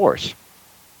full force,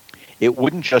 it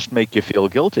wouldn't just make you feel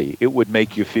guilty. It would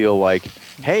make you feel like,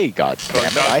 hey, God damn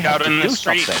it, I have to do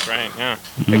something. Right, yeah.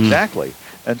 Exactly.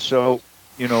 And so,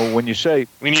 when you say...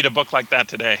 We need a book like that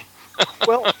today.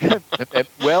 well,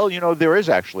 there is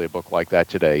actually a book like that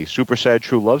today, Super Sad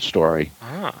True Love Story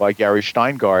by Gary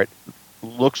Steingart.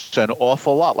 Looks an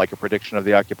awful lot like a prediction of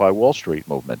the Occupy Wall Street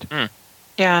movement.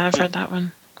 Yeah, I've read that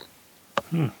one.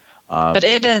 But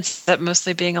it ends up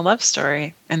mostly being a love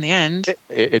story in the end.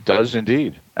 It does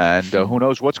indeed. And who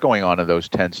knows what's going on in those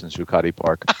tents in Zuccotti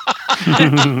Park.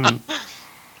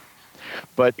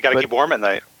 But you got to keep warm at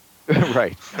night.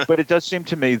 Right. But it does seem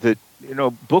to me that,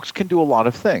 books can do a lot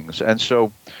of things. And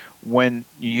so when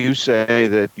you say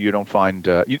that you don't find,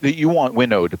 you want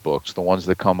winnowed books, the ones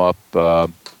that come up,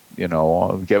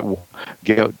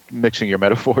 get mixing your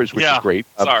metaphors, which is great.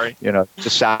 Sorry. The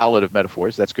salad of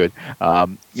metaphors, that's good.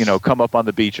 Come up on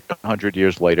the beach 100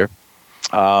 years later.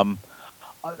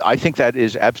 I think that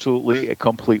is absolutely,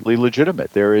 completely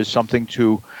legitimate. There is something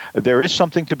to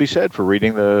be said for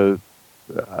reading the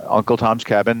Uncle Tom's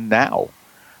Cabin now,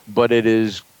 but it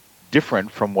is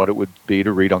different from what it would be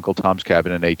to read Uncle Tom's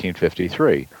Cabin in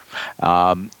 1853.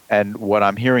 And what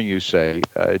I'm hearing you say,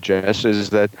 Jess,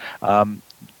 is that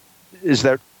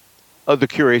the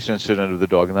curious incident of the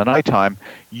dog in the nighttime,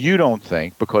 you don't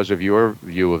think, because of your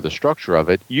view of the structure of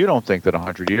it, you don't think that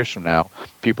 100 years from now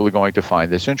people are going to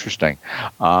find this interesting.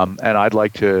 And I'd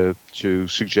like to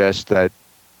suggest that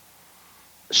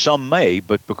some may,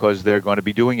 but because they're going to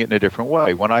be doing it in a different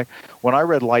way. When I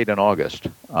read Light in August,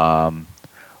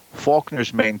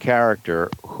 Faulkner's main character,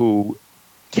 who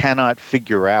cannot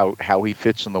figure out how he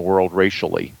fits in the world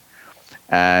racially,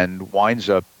 and winds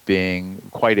up being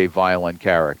quite a violent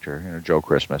character, Joe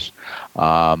Christmas.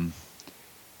 I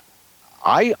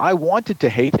wanted to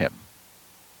hate him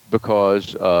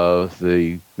because of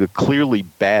the clearly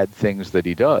bad things that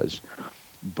he does,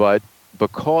 but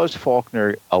because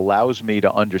Faulkner allows me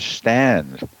to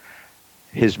understand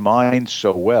his mind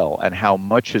so well and how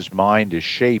much his mind is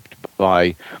shaped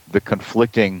by the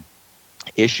conflicting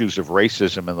issues of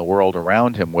racism in the world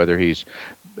around him, whether he's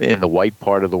in the white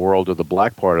part of the world or the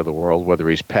black part of the world, whether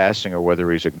he's passing or whether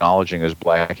he's acknowledging his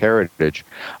black heritage.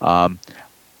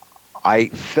 I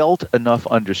felt enough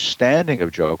understanding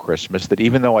of Joe Christmas that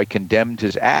even though I condemned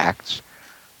his acts,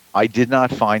 I did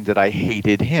not find that I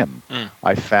hated him.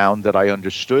 I found that I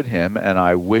understood him, and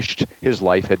I wished his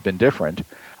life had been different.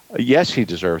 Yes, he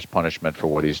deserves punishment for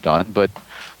what he's done, but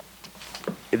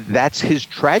that's his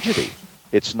tragedy.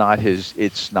 It's not his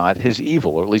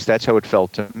evil, or at least that's how it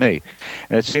felt to me.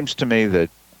 And it seems to me that,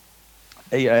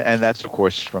 and that's, of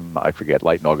course, from, I forget,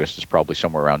 Light in August is probably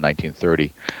somewhere around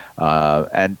 1930.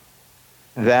 And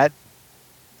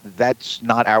that's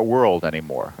not our world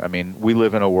anymore. I mean, we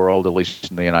live in a world, at least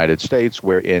in the United States,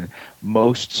 where in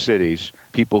most cities,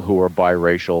 people who are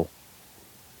biracial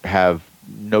have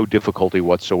no difficulty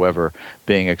whatsoever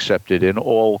being accepted in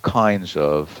all kinds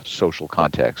of social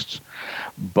contexts.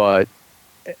 But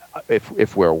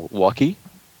if we're lucky,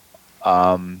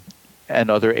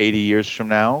 another 80 years from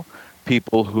now,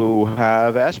 people who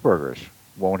have Asperger's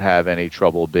won't have any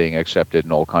trouble being accepted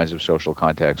in all kinds of social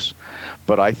contexts.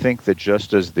 But I think that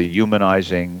just as the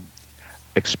humanizing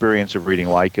experience of reading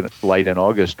Light in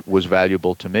August was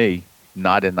valuable to me,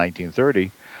 not in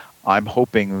 1930, I'm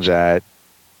hoping that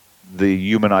the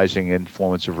humanizing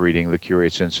influence of reading The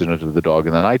Curious Incident of the Dog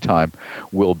in the Nighttime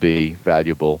will be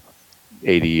valuable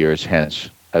 80 years hence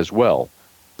as well.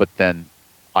 But then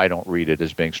I don't read it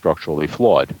as being structurally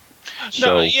flawed.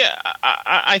 So, no, yeah,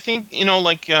 I think,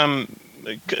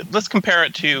 let's compare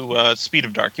it to Speed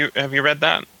of Dark. Have you read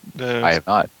that? I have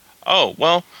not. Oh,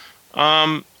 well,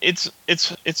 it's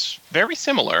very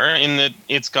similar in that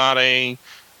it's got I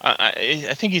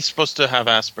think he's supposed to have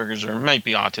Asperger's or might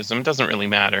be autism. It doesn't really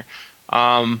matter.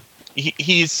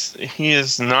 He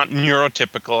is not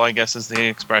neurotypical, I guess is the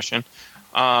expression.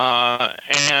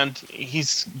 And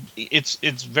it's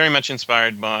very much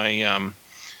inspired by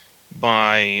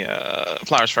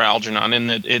Flowers for Algernon, in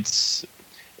that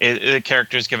the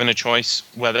character is given a choice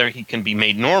whether he can be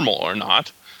made normal or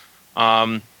not.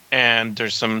 And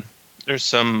there's some.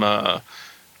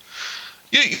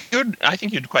 I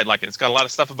think you'd quite like it. It's got a lot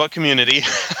of stuff about community,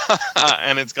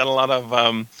 and it's got a lot of.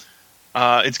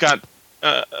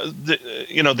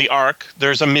 The arc.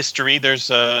 There's a mystery. There's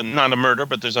not a murder,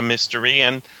 but there's a mystery,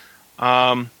 and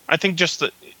I think just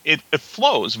that it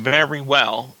flows very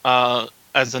well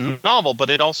as a novel, but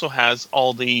it also has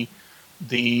all the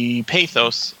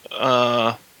pathos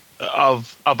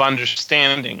of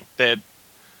understanding that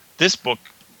this book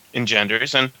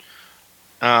engenders, and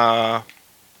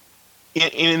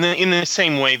in the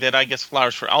same way that I guess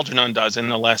Flowers for Algernon does,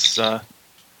 in a less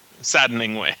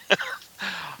saddening way.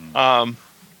 But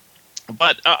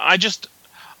I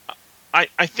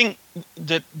think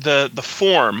that the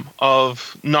form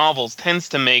of novels tends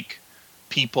to make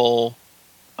people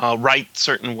write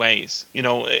certain ways.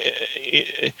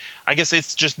 I guess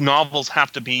it's just novels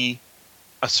have to be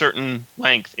a certain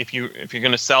length if you're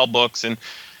going to sell books and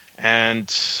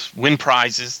win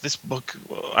prizes. This book,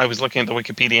 I was looking at the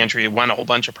Wikipedia entry, it won a whole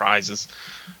bunch of prizes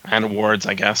and awards,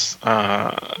 I guess.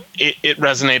 It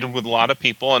resonated with a lot of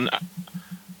people, and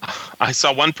I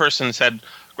saw one person said,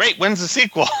 "Great, when's the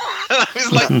sequel?" And I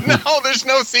was like, "No, there's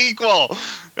no sequel.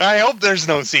 I hope there's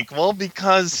no sequel,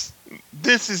 because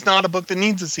this is not a book that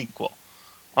needs a sequel."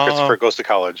 Christopher Goes to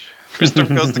College.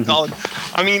 Christopher Goes to College.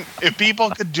 I mean, if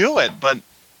people could do it, but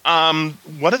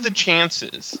what are the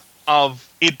chances of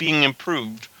it being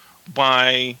improved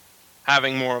by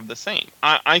having more of the same?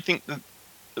 I think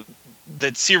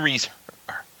that series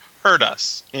hurt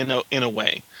us in a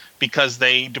way, because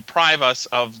they deprive us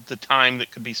of the time that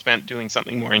could be spent doing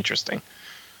something more interesting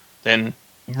than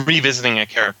revisiting a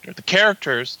character. The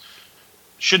characters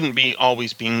shouldn't be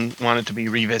always being wanted to be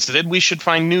revisited. We should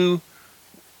find new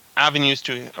avenues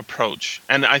to approach.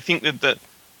 And I think that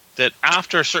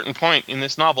after a certain point in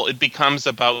this novel, it becomes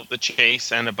about the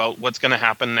chase and about what's going to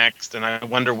happen next. And I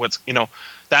wonder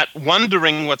that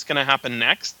wondering what's going to happen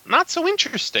next, not so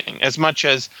interesting as much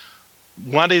as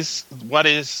what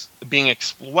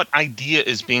idea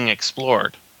is being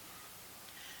explored.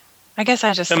 I guess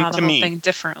I just saw the to whole me. thing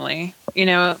differently. You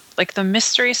know, like the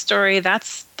mystery story,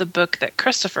 that's the book that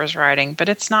Christopher's writing, but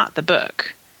it's not the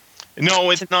book.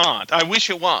 No, it's not. I wish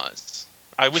it was.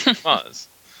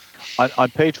 On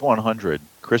page 100,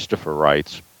 Christopher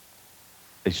writes,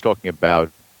 he's talking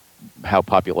about how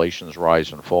populations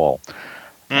rise and fall.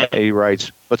 He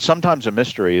writes, but sometimes a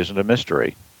mystery isn't a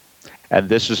mystery. And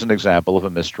this is an example of a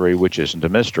mystery which isn't a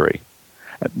mystery.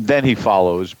 Then he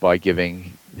follows by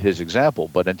giving his example.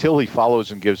 But until he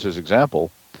follows and gives his example,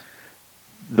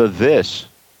 the this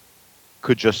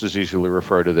could just as easily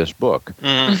refer to this book.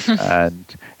 And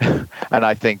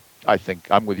I think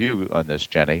I'm with you on this,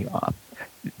 Jenny.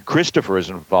 Christopher is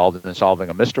involved in solving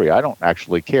a mystery. I don't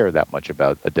actually care that much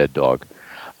about a dead dog.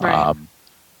 Right.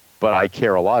 But I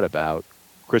care a lot about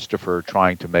Christopher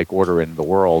trying to make order in the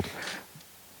world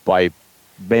by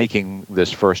making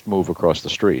this first move across the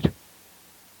street.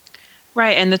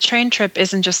 Right, and the train trip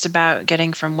isn't just about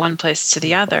getting from one place to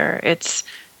the other. It's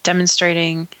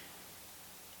demonstrating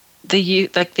the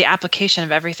application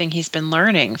of everything he's been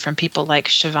learning from people like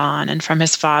Siobhan and from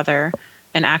his father,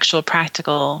 an actual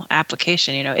practical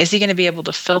application. You know, is he going to be able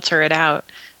to filter it out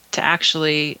to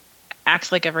actually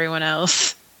act like everyone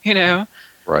else? You know,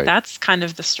 right. That's kind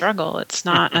of the struggle. It's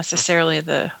not necessarily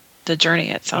the journey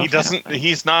itself.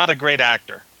 He's not a great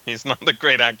actor. He's not a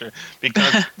great actor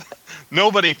because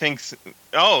nobody thinks,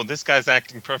 oh, this guy's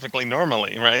acting perfectly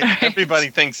normally, right? Everybody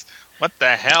thinks, what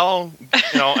the hell?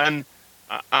 You know, and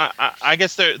I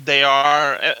guess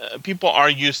people are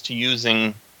used to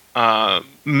using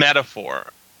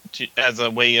metaphor as a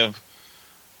way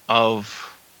of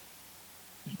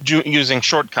using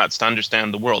shortcuts to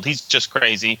understand the world. He's just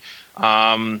crazy.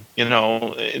 You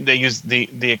know, they use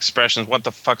the expressions, what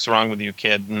the fuck's wrong with you,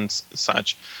 kid, and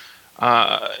such.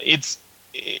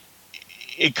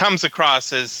 It comes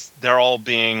across as they're all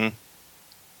being,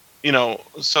 you know,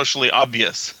 socially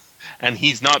obvious, and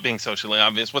he's not being socially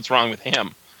obvious. What's wrong with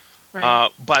him? Right.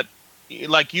 But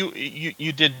like you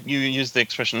used the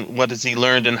expression, what has he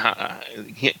learned and how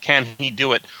can he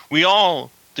do it? We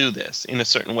all do this in a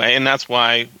certain way, and that's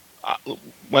why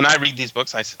when I read these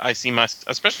books, I see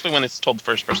especially when it's told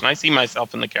first person, I see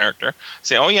myself in the character.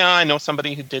 Say, oh yeah, I know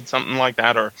somebody who did something like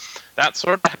that, or that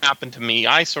sort of happened to me.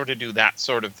 I sort of do that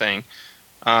sort of thing,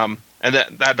 and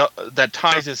that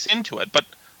ties us into it. But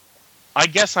I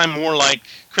guess I'm more like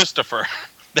Christopher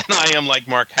than I am like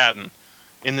Mark Haddon,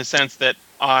 in the sense that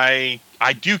I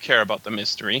do care about the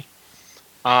mystery,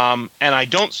 and I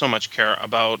don't so much care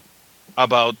about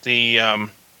the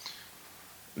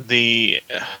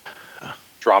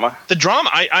drama. The drama.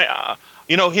 I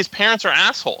you know, his parents are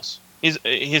assholes.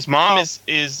 His mom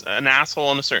is an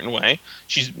asshole in a certain way.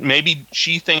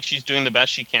 She thinks she's doing the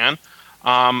best she can.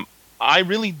 I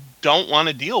really don't want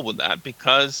to deal with that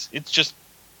because it's just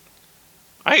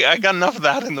I got enough of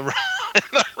that in the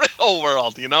real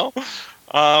world, you know.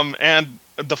 And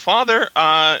the father,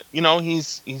 you know,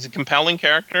 he's a compelling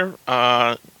character.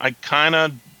 I kind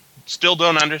of still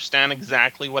don't understand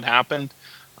exactly what happened,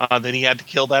 that he had to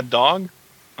kill that dog.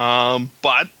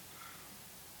 But,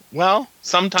 well,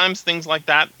 sometimes things like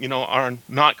that, you know, are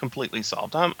not completely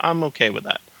solved. I'm okay with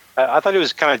that. I thought he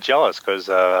was kind of jealous because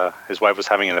his wife was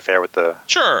having an affair with the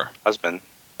husband.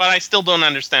 But I still don't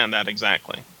understand that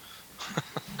exactly.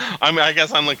 I mean, I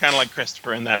guess I'm kind of like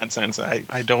Christopher in that sense.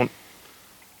 I don't.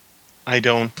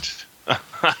 It's a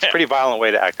pretty violent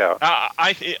way to act out.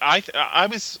 I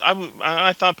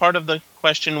thought part of the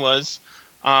question was,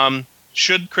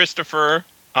 should Christopher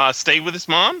stay with his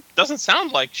mom? Doesn't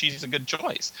sound like she's a good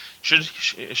choice.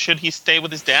 Should he stay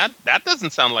with his dad? That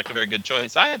doesn't sound like a very good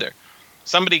choice either.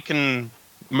 Somebody can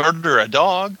murder a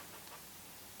dog.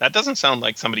 That doesn't sound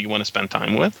like somebody you want to spend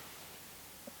time with.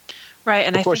 Right,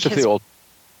 and of course, if the old.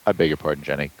 I beg your pardon,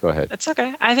 Jenny. Go ahead. It's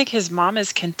okay. I think his mom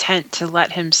is content to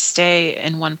let him stay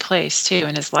in one place too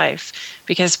in his life,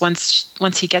 because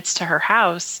once he gets to her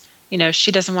house, you know,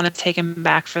 she doesn't want to take him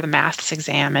back for the maths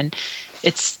exam, and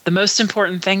it's the most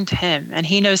important thing to him, and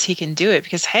he knows he can do it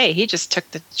because hey, he just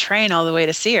took the train all the way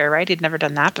to see her, right? He'd never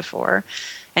done that before,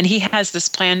 and he has this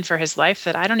plan for his life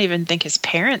that I don't even think his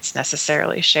parents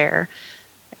necessarily share.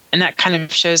 And that kind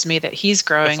of shows me that he's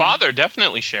growing. The father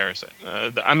definitely shares it.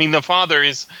 I mean, the father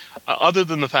is, other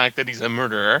than the fact that he's a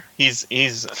murderer, he's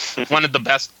one of the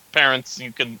best parents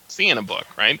you could see in a book,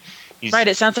 right? Right.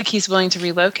 It sounds like he's willing to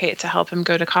relocate to help him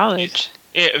go to college.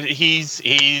 He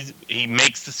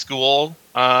makes the school.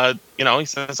 You know, he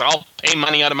says, "I'll pay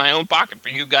money out of my own pocket for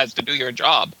you guys to do your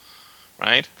job,"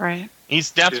 right? Right.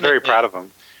 He's very proud of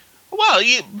him. Well,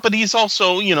 but he's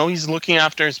also, you know, he's looking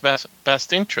after his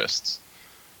best interests.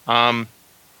 And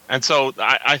so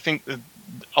I think that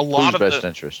a lot Whose of best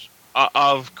interest?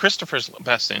 of Christopher's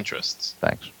best interests.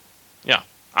 Thanks. Yeah,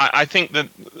 I think that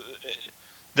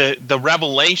the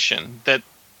revelation that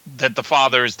the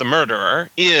father is the murderer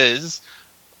is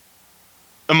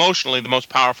emotionally the most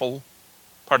powerful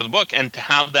part of the book, and to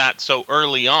have that so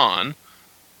early on,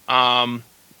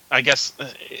 I guess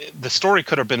the story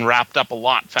could have been wrapped up a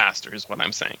lot faster, is what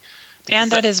I'm saying.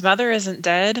 And that his mother isn't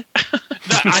dead.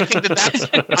 I think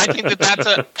that's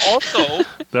also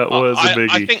that was a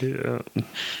biggie.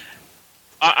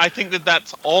 I think that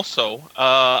that's also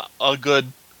a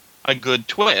good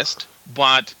twist.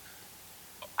 But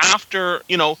after,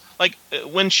 like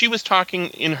when she was talking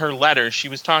in her letter, she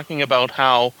was talking about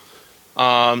how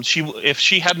if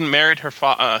she hadn't married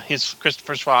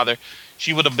Christopher's father,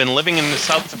 she would have been living in the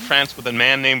south of France with a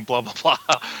man named blah blah blah,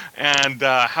 and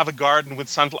have a garden with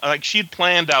sunflowers. Like, she had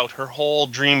planned out her whole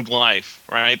dreamed life,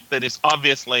 right? That is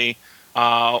obviously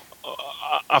a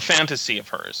fantasy of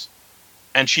hers,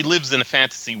 and she lives in a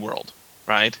fantasy world,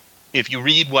 right? If you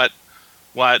read what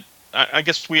I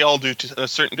guess we all do to a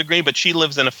certain degree, but she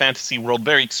lives in a fantasy world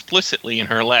very explicitly in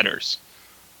her letters.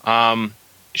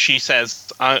 She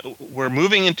says, we're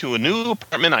moving into a new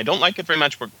apartment. I don't like it very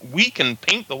much. We can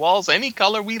paint the walls any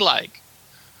color we like.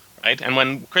 Right? And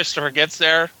when Christopher gets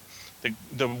there,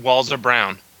 the walls are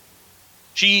brown.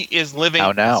 She is living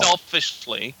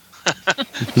selfishly.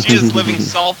 She is living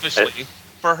selfishly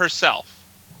for herself.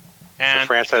 And so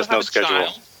France has no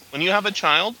schedule. When you have a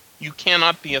child, you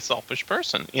cannot be a selfish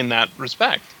person in that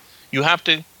respect. You have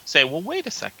to say, well, wait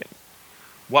a second.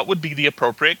 What would be the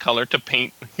appropriate color to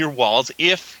paint your walls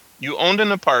if you owned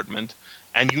an apartment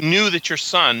and you knew that your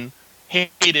son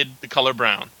hated the color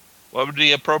brown? What would be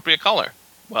the appropriate color?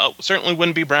 Well, it certainly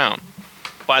wouldn't be brown.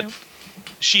 But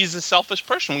she's a selfish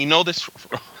person. We know this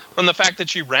from the fact that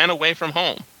she ran away from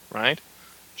home, right?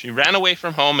 She ran away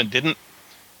from home and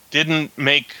didn't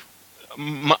make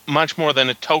much more than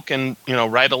a token,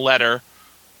 write a letter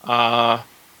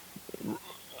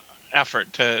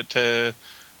effort to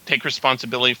take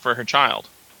responsibility for her child.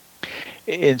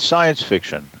 In science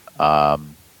fiction,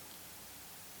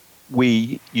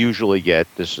 we usually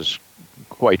get, this is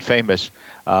quite famous,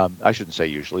 I shouldn't say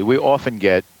usually, we often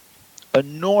get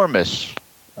enormous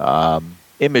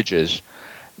images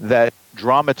that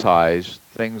dramatize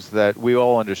things that we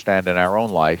all understand in our own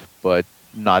life, but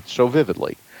not so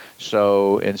vividly.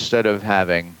 So instead of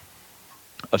having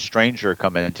a stranger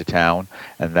come into town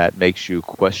and that makes you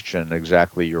question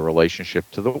exactly your relationship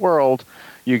to the world,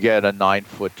 you get a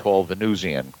 9-foot-tall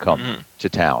Venusian come to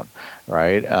town,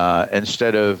 right?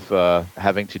 Instead of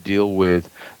having to deal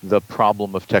with the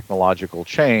problem of technological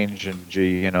change and,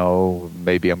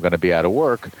 maybe I'm going to be out of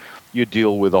work, you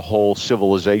deal with a whole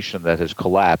civilization that has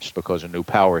collapsed because a new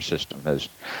power system has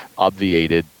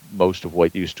obviated most of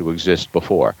what used to exist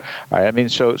before. Right? I mean,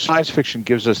 so science fiction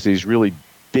gives us these really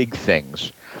big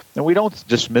things, and we don't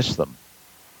dismiss them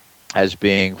as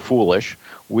being foolish.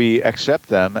 We accept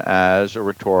them as a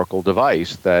rhetorical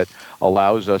device that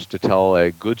allows us to tell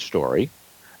a good story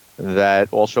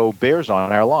that also bears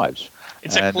on our lives.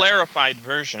 It's a clarified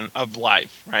version of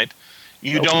life, right?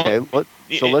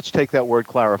 Let's take that word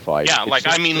clarified. Yeah,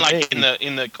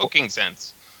 in the cooking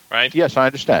sense, right? Yes, I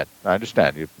understand.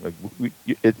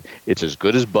 It's as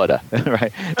good as butter,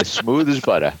 right? As smooth as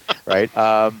butter, right?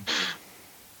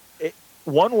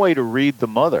 One way to read the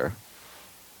mother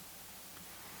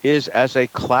is as a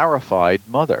clarified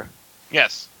mother.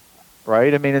 Yes.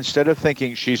 Right? I mean, instead of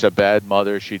thinking she's a bad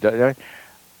mother,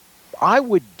 I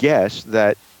would guess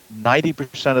that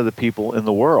 90% of the people in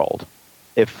the world,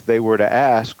 if they were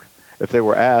asked,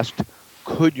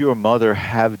 could your mother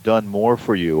have done more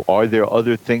for you? Are there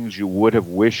other things you would have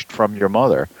wished from your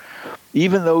mother?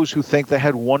 Even those who think they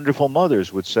had wonderful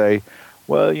mothers would say,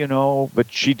 well, but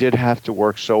she did have to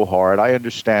work so hard. I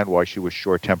understand why she was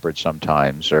short-tempered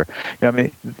sometimes. Or,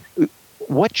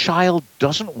 what child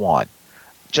doesn't want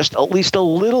just at least a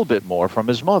little bit more from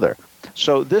his mother?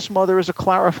 So this mother is a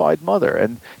clarified mother.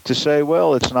 And to say,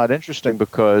 well, it's not interesting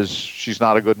because she's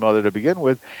not a good mother to begin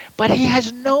with, but he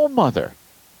has no mother.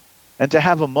 And to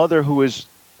have a mother who is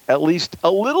at least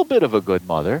a little bit of a good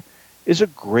mother is a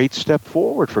great step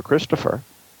forward for Christopher.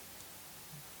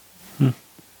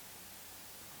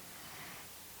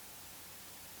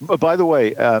 But by the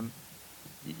way,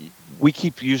 we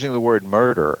keep using the word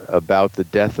murder about the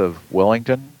death of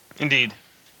Wellington. Indeed.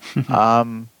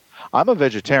 I'm a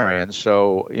vegetarian,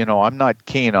 so, I'm not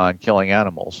keen on killing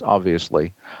animals,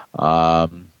 obviously. But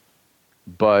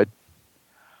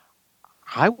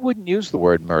I wouldn't use the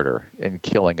word murder in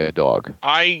killing a dog.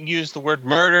 I use the word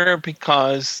murder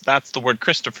because that's the word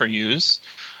Christopher used.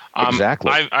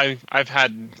 Exactly. I've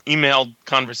had emailed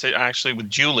conversation actually with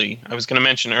Julie. I was going to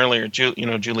mention earlier,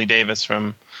 Julie Davis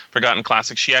from Forgotten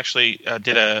Classics. She actually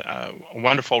did a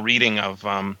wonderful reading of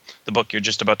the book you're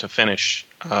just about to finish.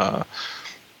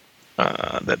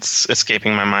 That's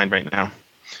escaping my mind right now.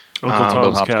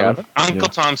 Uncle Tom's Cabin. Uncle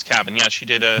Tom's Cabin. Yeah, she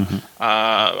did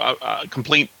a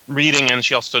complete reading, and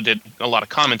she also did a lot of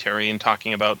commentary in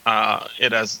talking about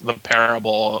it as the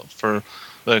parable for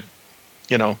the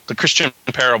Christian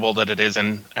parable that it is,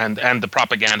 and the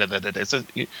propaganda that it is.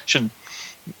 You should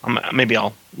maybe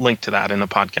I'll link to that in the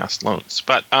podcast notes.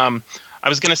 But I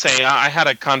was going to say I had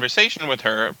a conversation with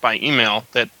her by email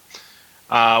that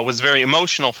was very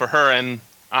emotional for her, and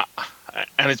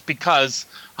it's because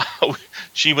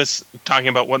she was talking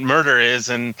about what murder is,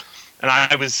 and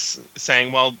I was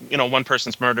saying, well, one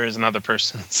person's murder is another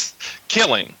person's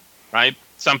killing, right?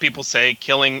 Some people say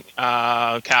killing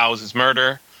cows is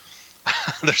murder.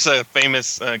 There's a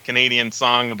famous Canadian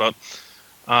song about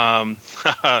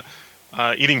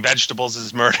eating vegetables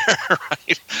is murder,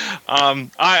 right?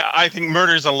 I think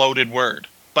murder is a loaded word,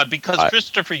 but because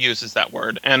Christopher uses that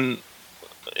word, and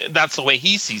that's the way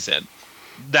he sees it,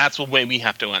 that's the way we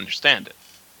have to understand it.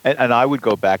 And I would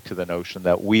go back to the notion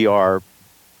that we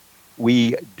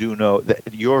do know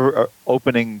that your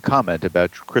opening comment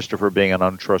about Christopher being an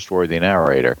untrustworthy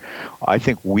narrator, I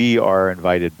think we are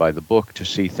invited by the book to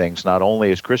see things not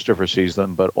only as Christopher sees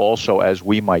them, but also as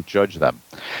we might judge them.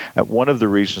 And one of the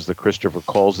reasons that Christopher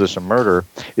calls this a murder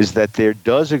is that there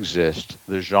does exist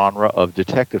the genre of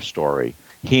detective story.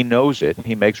 He knows it.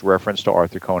 He makes reference to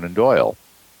Arthur Conan Doyle.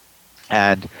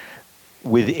 And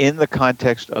within the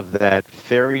context of that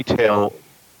fairy tale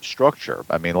structure,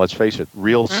 I mean, let's face it,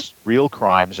 real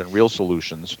crimes and real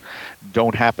solutions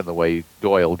don't happen the way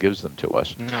Doyle gives them to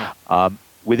us. No.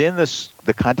 Within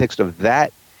the context of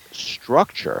that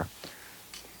structure,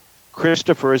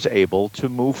 Christopher is able to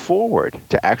move forward,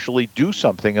 to actually do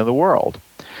something in the world.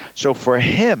 So for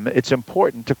him, it's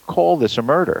important to call this a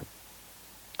murder.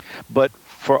 But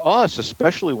for us,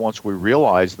 especially once we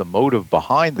realize the motive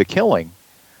behind the killing,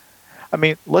 I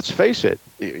mean, let's face it,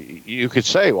 you could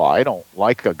say, well, I don't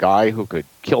like a guy who could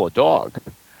kill a dog.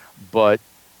 But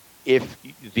if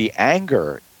the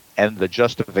anger and the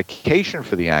justification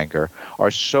for the anger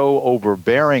are so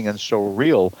overbearing and so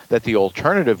real that the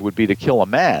alternative would be to kill a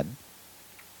man,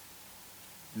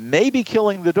 maybe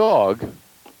killing the dog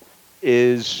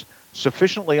is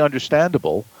sufficiently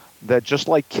understandable that just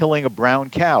like killing a brown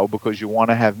cow because you want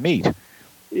to have meat,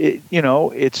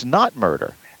 it's not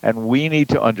murder. And we need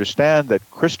to understand that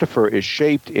Christopher is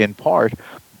shaped in part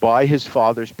by his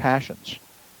father's passions,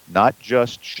 not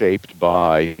just shaped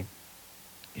by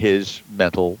his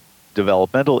mental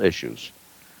developmental issues.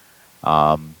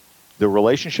 The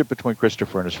relationship between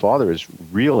Christopher and his father is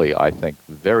really, I think,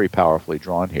 very powerfully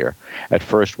drawn here. At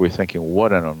first, we're thinking,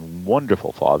 what a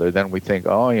wonderful father. Then we think,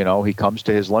 he comes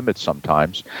to his limits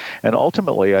sometimes. And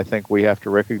ultimately, I think we have to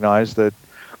recognize that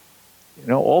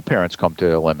all parents come to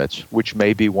their limits, which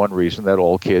may be one reason that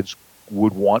all kids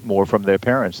would want more from their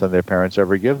parents than their parents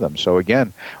ever give them. So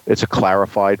again, it's a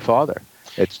clarified father.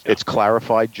 It's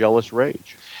clarified jealous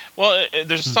rage. Well,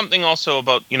 there's something also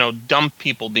about, dumb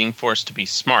people being forced to be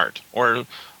smart, or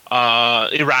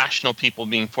irrational people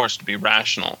being forced to be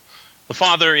rational. The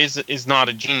father is not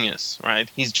a genius, right?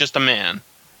 He's just a man,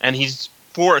 and he's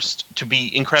forced to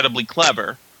be incredibly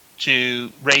clever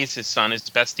to raise his son as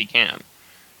best he can.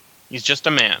 He's just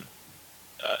a man.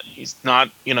 He's not,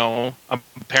 a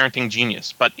parenting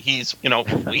genius, but he's,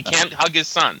 he can't hug his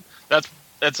son. That's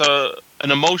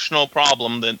an emotional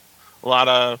problem that a lot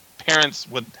of parents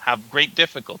would have great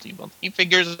difficulty with. He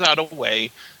figures out a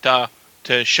way to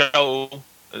show,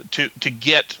 to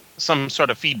get some sort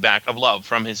of feedback of love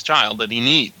from his child that he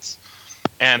needs.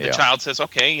 And the child says,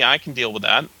 okay, yeah, I can deal with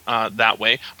that that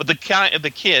way. But the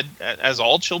kid, as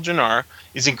all children are,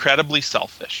 is incredibly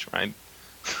selfish, right?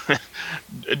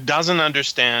 Doesn't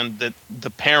understand that the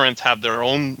parents have their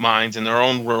own minds in their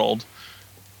own world,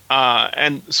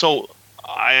 and so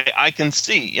I can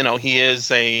see, he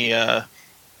is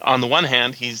on the one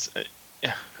hand, he's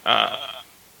a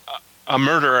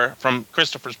murderer from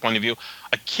Christopher's point of view,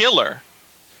 a killer,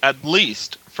 at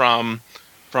least from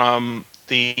the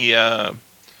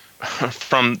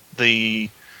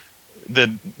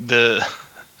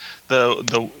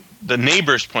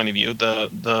neighbor's point of view,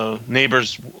 the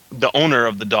neighbor's, the owner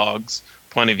of the dog's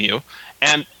point of view,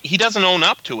 and he doesn't own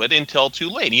up to it until too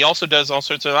late. He also does all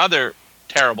sorts of other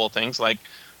terrible things, like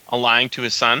lying to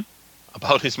his son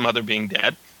about his mother being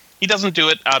dead. He doesn't do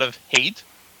it out of hate,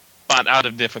 but out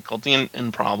of difficulty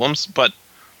and problems. But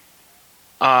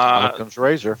here comes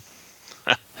Razor,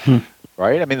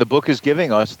 right? I mean, the book is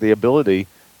giving us the ability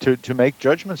to make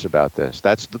judgments about this.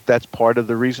 That's part of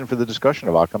the reason for the discussion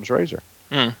of Occam's razor.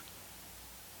 Well,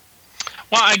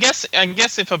 I guess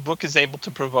if a book is able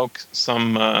to provoke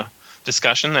some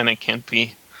discussion, then it can't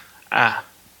be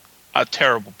a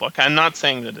terrible book. I'm not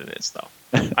saying that it is, though.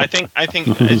 I think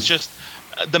it's just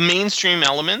the mainstream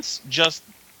elements just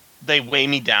they weigh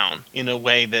me down in a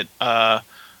way that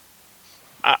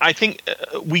I think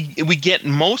we get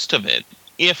most of it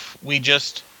if we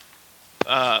just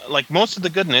like most of the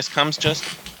goodness comes just.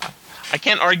 I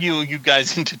can't argue you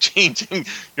guys into changing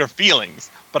your feelings,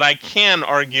 but I can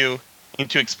argue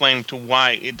into explaining to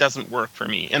why it doesn't work for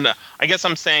me. And I guess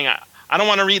I'm saying I don't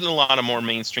want to read a lot of more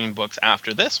mainstream books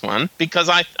after this one because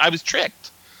I was tricked.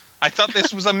 I thought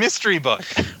this was a mystery book.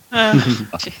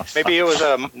 Maybe it was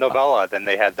a novella, then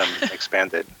they had them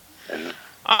expanded and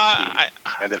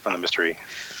ended from the mystery.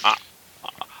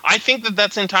 I think that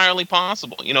that's entirely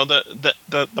possible. You know,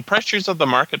 the pressures of the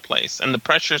marketplace and the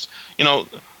pressures, you know,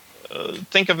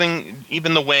 think of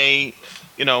even the way,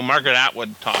 you know, Margaret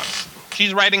Atwood talks.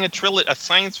 She's writing a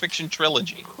science fiction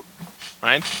trilogy,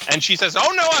 right? And she says,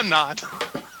 "Oh no, I'm not."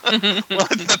 Well,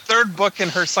 it's the third book in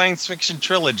her science fiction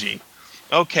trilogy.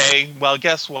 Okay, well,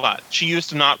 guess what? She used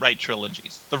to not write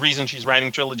trilogies. The reason she's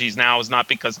writing trilogies now is not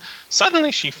because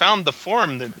suddenly she found the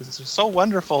form that is so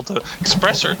wonderful to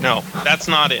express her. No, that's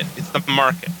not it. It's the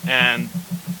market. And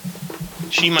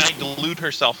she might delude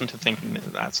herself into thinking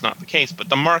that that's not the case. But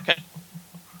the market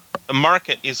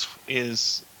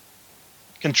is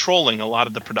controlling a lot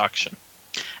of the production.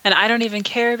 And I don't even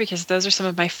care because those are some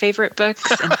of my favorite books,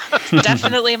 and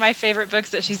definitely my favorite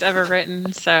books that she's ever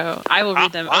written. So I will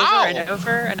read them over and over.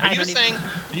 And Are you saying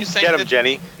get them,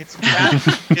 Jenny? It's bad?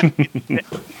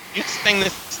 You saying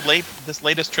this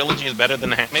latest trilogy is better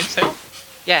than The Handmaid's Tale?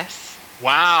 Yes.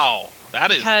 Wow, that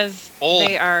is because old.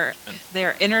 They are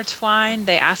intertwined.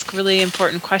 They ask really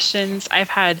important questions. I've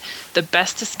had the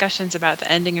best discussions about the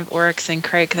ending of Oryx and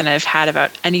Crake than I've had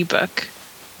about any book.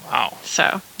 Wow.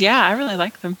 So, yeah, I really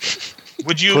like them.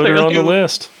 Would you put it on the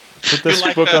list? Put this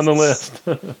book on the list.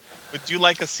 Would you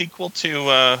like a sequel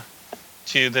to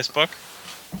this book?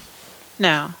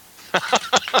 No.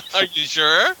 Are you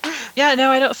sure? Yeah, no,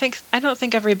 I don't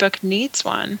think every book needs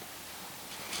one.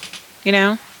 You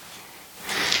know?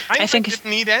 I think it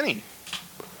didn't need any.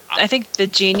 I think the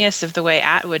genius of the way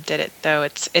Atwood did it, though,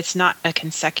 it's not a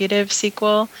consecutive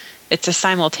sequel. It's a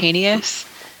simultaneous.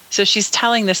 So she's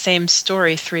telling the same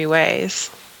story 3 ways.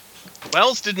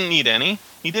 Wells didn't need any.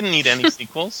 He didn't need any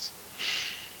sequels.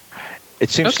 It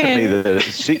seems to me that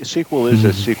a sequel is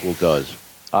as sequel does.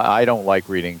 I don't like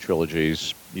reading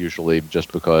trilogies usually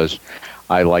just because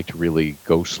I like to really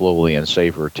go slowly and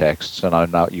savor texts, and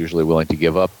I'm not usually willing to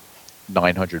give up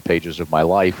 900 pages of my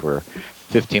life or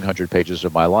 1,500 pages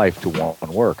of my life to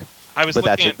one work. But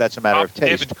that's a matter of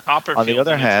taste. On the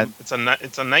other hand,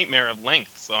 it's a nightmare of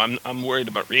length, so I'm worried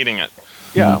about reading it.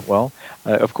 Yeah, well,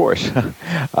 of course.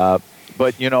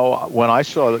 But you know, when I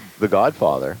saw The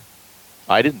Godfather,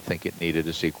 I didn't think it needed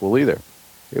a sequel either.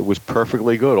 It was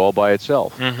perfectly good all by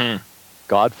itself. Mm-hmm.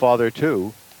 Godfather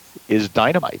 2 is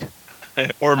dynamite.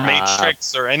 Or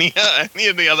Matrix or any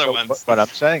of the other ones. What I'm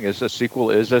saying is a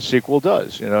sequel is as sequel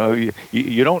does. You know,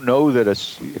 you don't know that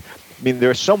I mean,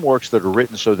 there are some works that are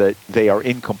written so that they are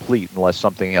incomplete unless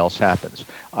something else happens.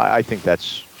 I think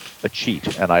that's a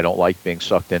cheat, and I don't like being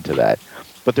sucked into that.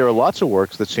 But there are lots of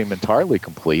works that seem entirely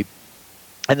complete,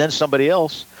 and then somebody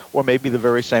else, or maybe the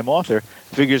very same author,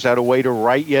 figures out a way to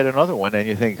write yet another one, and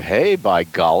you think, hey, by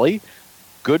golly,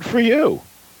 good for you.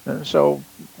 And so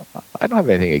I don't have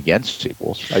anything against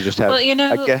sequels. I just have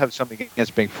I have something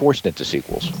against being forced into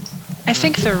sequels. I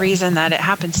think the reason that it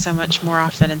happens so much more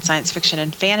often in science fiction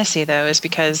and fantasy, though, is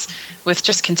because with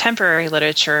just contemporary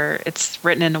literature, it's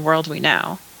written in a world we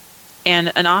know.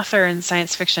 And an author in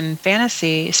science fiction and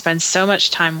fantasy spends so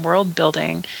much time world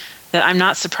building that I'm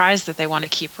not surprised that they want to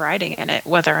keep writing in it,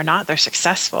 whether or not they're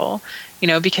successful, you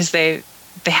know, because they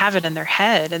have it in their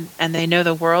head and they know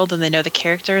the world and they know the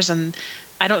characters. And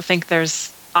I don't think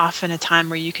there's often a time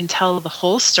where you can tell the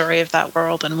whole story of that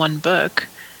world in one book.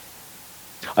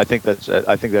 I think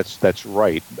that's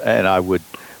right, and I would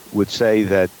say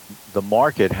that the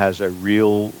market has a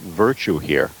real virtue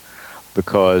here,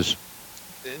 because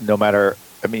no matter,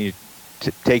 I mean,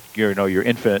 take your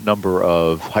infinite number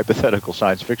of hypothetical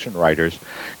science fiction writers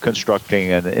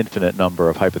constructing an infinite number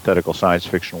of hypothetical science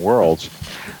fiction worlds,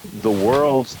 the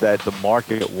worlds that the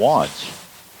market wants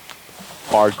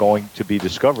are going to be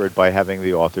discovered by having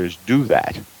the authors do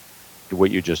that, what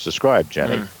you just described,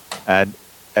 Jenny,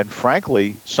 and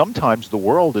frankly, sometimes the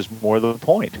world is more the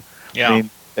point. Yeah.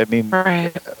 I mean,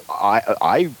 right.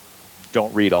 I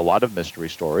don't read a lot of mystery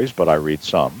stories, but I read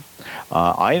some.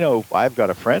 I know I've got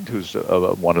a friend who's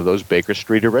one of those Baker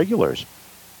Street irregulars.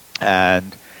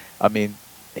 And, I mean,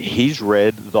 he's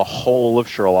read the whole of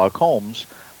Sherlock Holmes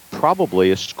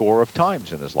probably a score of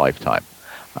times in his lifetime.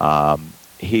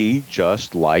 He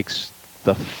just likes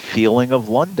the feeling of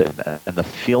London and the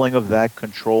feeling of that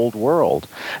controlled world.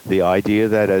 The idea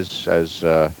that, as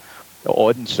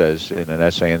Auden says in an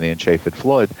essay in The Enchafed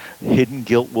Flood, hidden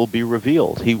guilt will be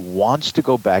revealed. He wants to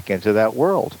go back into that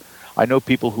world. I know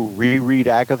people who reread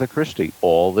Agatha Christie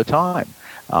all the time.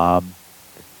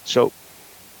 So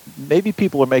maybe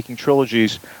people are making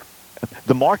trilogies.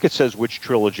 The market says which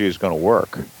trilogy is going to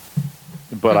work.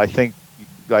 But I think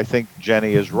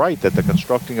Jenny is right that the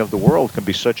constructing of the world can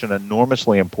be such an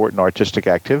enormously important artistic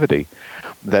activity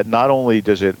that not only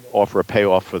does it offer a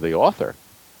payoff for the author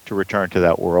to return to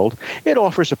that world, it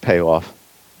offers a payoff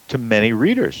to many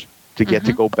readers to get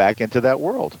to go back into that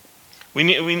world.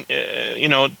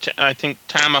 I think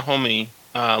Tamahome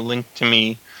linked to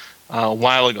me a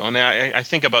while ago, and I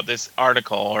think about this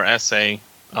article or essay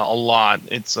a lot.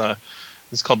 It's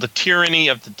called "The Tyranny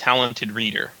of the Talented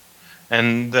Reader,"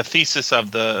 and the thesis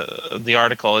of the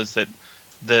article is that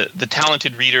the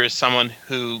talented reader is someone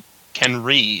who can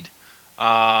read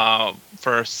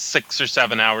for 6 or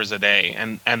 7 hours a day,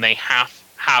 and they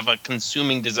have a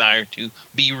consuming desire to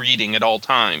be reading at all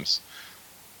times.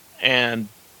 And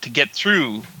to get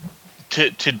through, to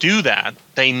do that,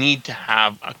 they need to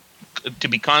have to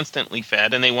be constantly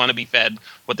fed, and they want to be fed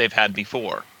what they've had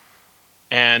before.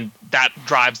 And that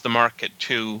drives the market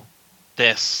to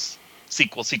this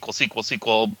sequel,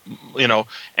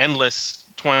 endless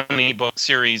 20-book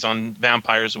series on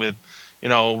vampires with,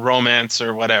 romance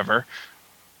or whatever.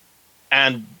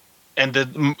 And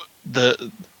the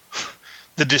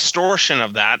distortion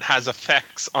of that has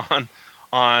effects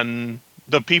on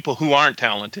the people who aren't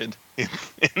talented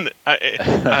in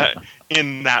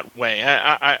that way.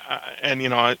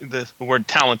 The word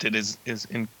talented is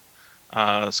in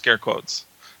scare quotes.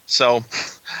 So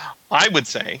I would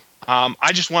say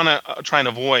I just want to try and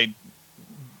avoid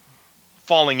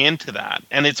falling into that.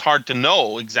 And it's hard to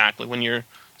know exactly when you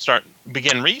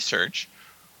begin research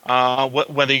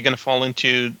whether you're going to fall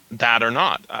into that or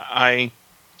not. I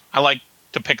like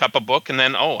to pick up a book and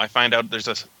then, I find out there's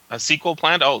a sequel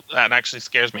planned. Oh, that actually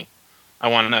scares me. I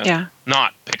want to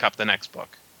not pick up the next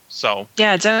book. So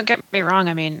yeah, don't get me wrong.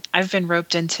 I mean, I've been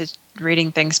roped into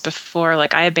reading things before.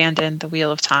 Like I abandoned The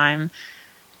Wheel of Time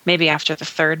maybe after the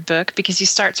third book because you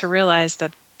start to realize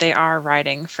that they are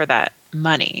writing for that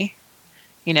money,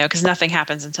 because nothing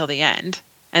happens until the end.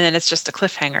 And then it's just a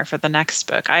cliffhanger for the next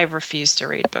book. I refuse to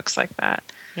read books like that.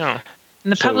 Yeah.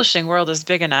 And the publishing world is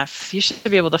big enough. You should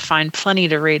be able to find plenty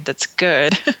to read that's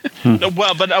good.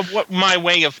 Well, but what my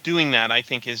way of doing that, I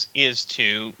think, is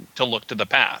to look to the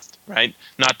past, right?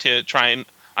 Not to try and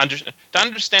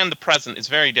understand the present is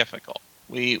very difficult.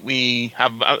 We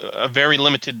have a very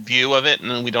limited view of it,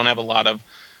 and we don't have a lot of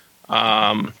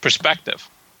perspective.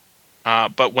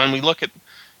 But when we look at,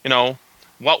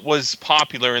 what was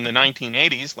popular in the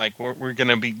 1980s, like we're going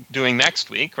to be doing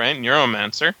next week, right?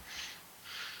 Neuromancer.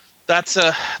 That's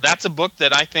a book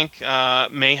that I think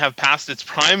may have passed its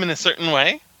prime in a certain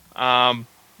way,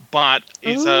 but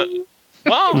it's but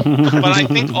I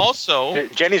think also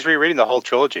Jenny's rereading the whole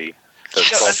trilogy. But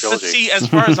see, as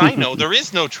far as I know, there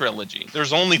is no trilogy.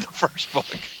 There's only the first book,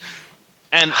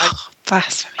 and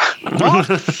blasphemy. Well,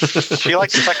 she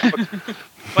likes the second book,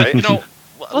 but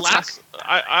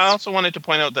I also wanted to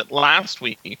point out that last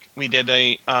week we did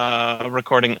a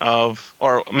recording of,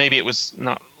 or maybe it was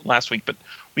not last week, but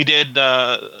we did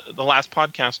the last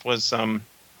podcast was of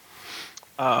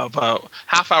a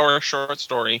half-hour short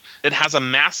story that has a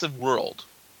massive world,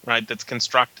 right? That's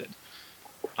constructed.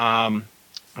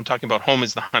 I'm talking about "Home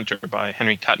is the Hunter" by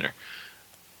Henry Kuttner.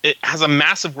 It has a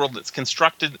massive world that's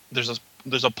constructed. There's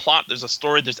a plot. There's a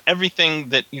story. There's everything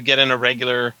that you get in a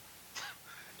regular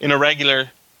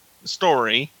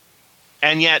story,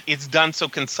 and yet it's done so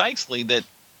concisely that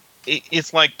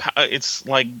it's like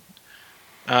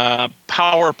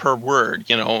power per word.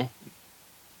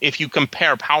 If you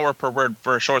compare power per word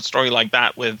for a short story like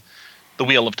that with The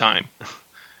Wheel of Time,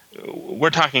 we're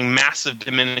talking massive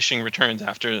diminishing returns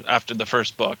after the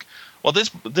first book. Well,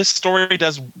 this story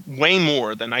does way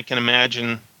more than I can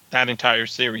imagine that entire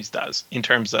series does in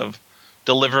terms of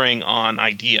delivering on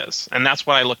ideas. And that's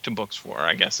what I look to books for,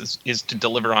 I guess, is to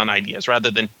deliver on ideas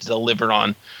rather than to deliver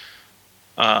on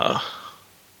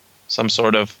some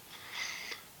sort of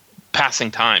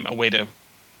passing time, a way to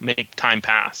make time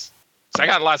pass. So I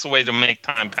got lots of ways to make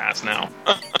time pass now.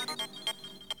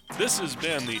 This has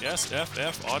been the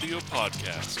SFF Audio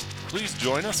Podcast. Please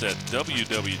join us at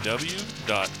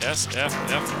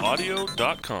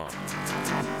www.sffaudio.com.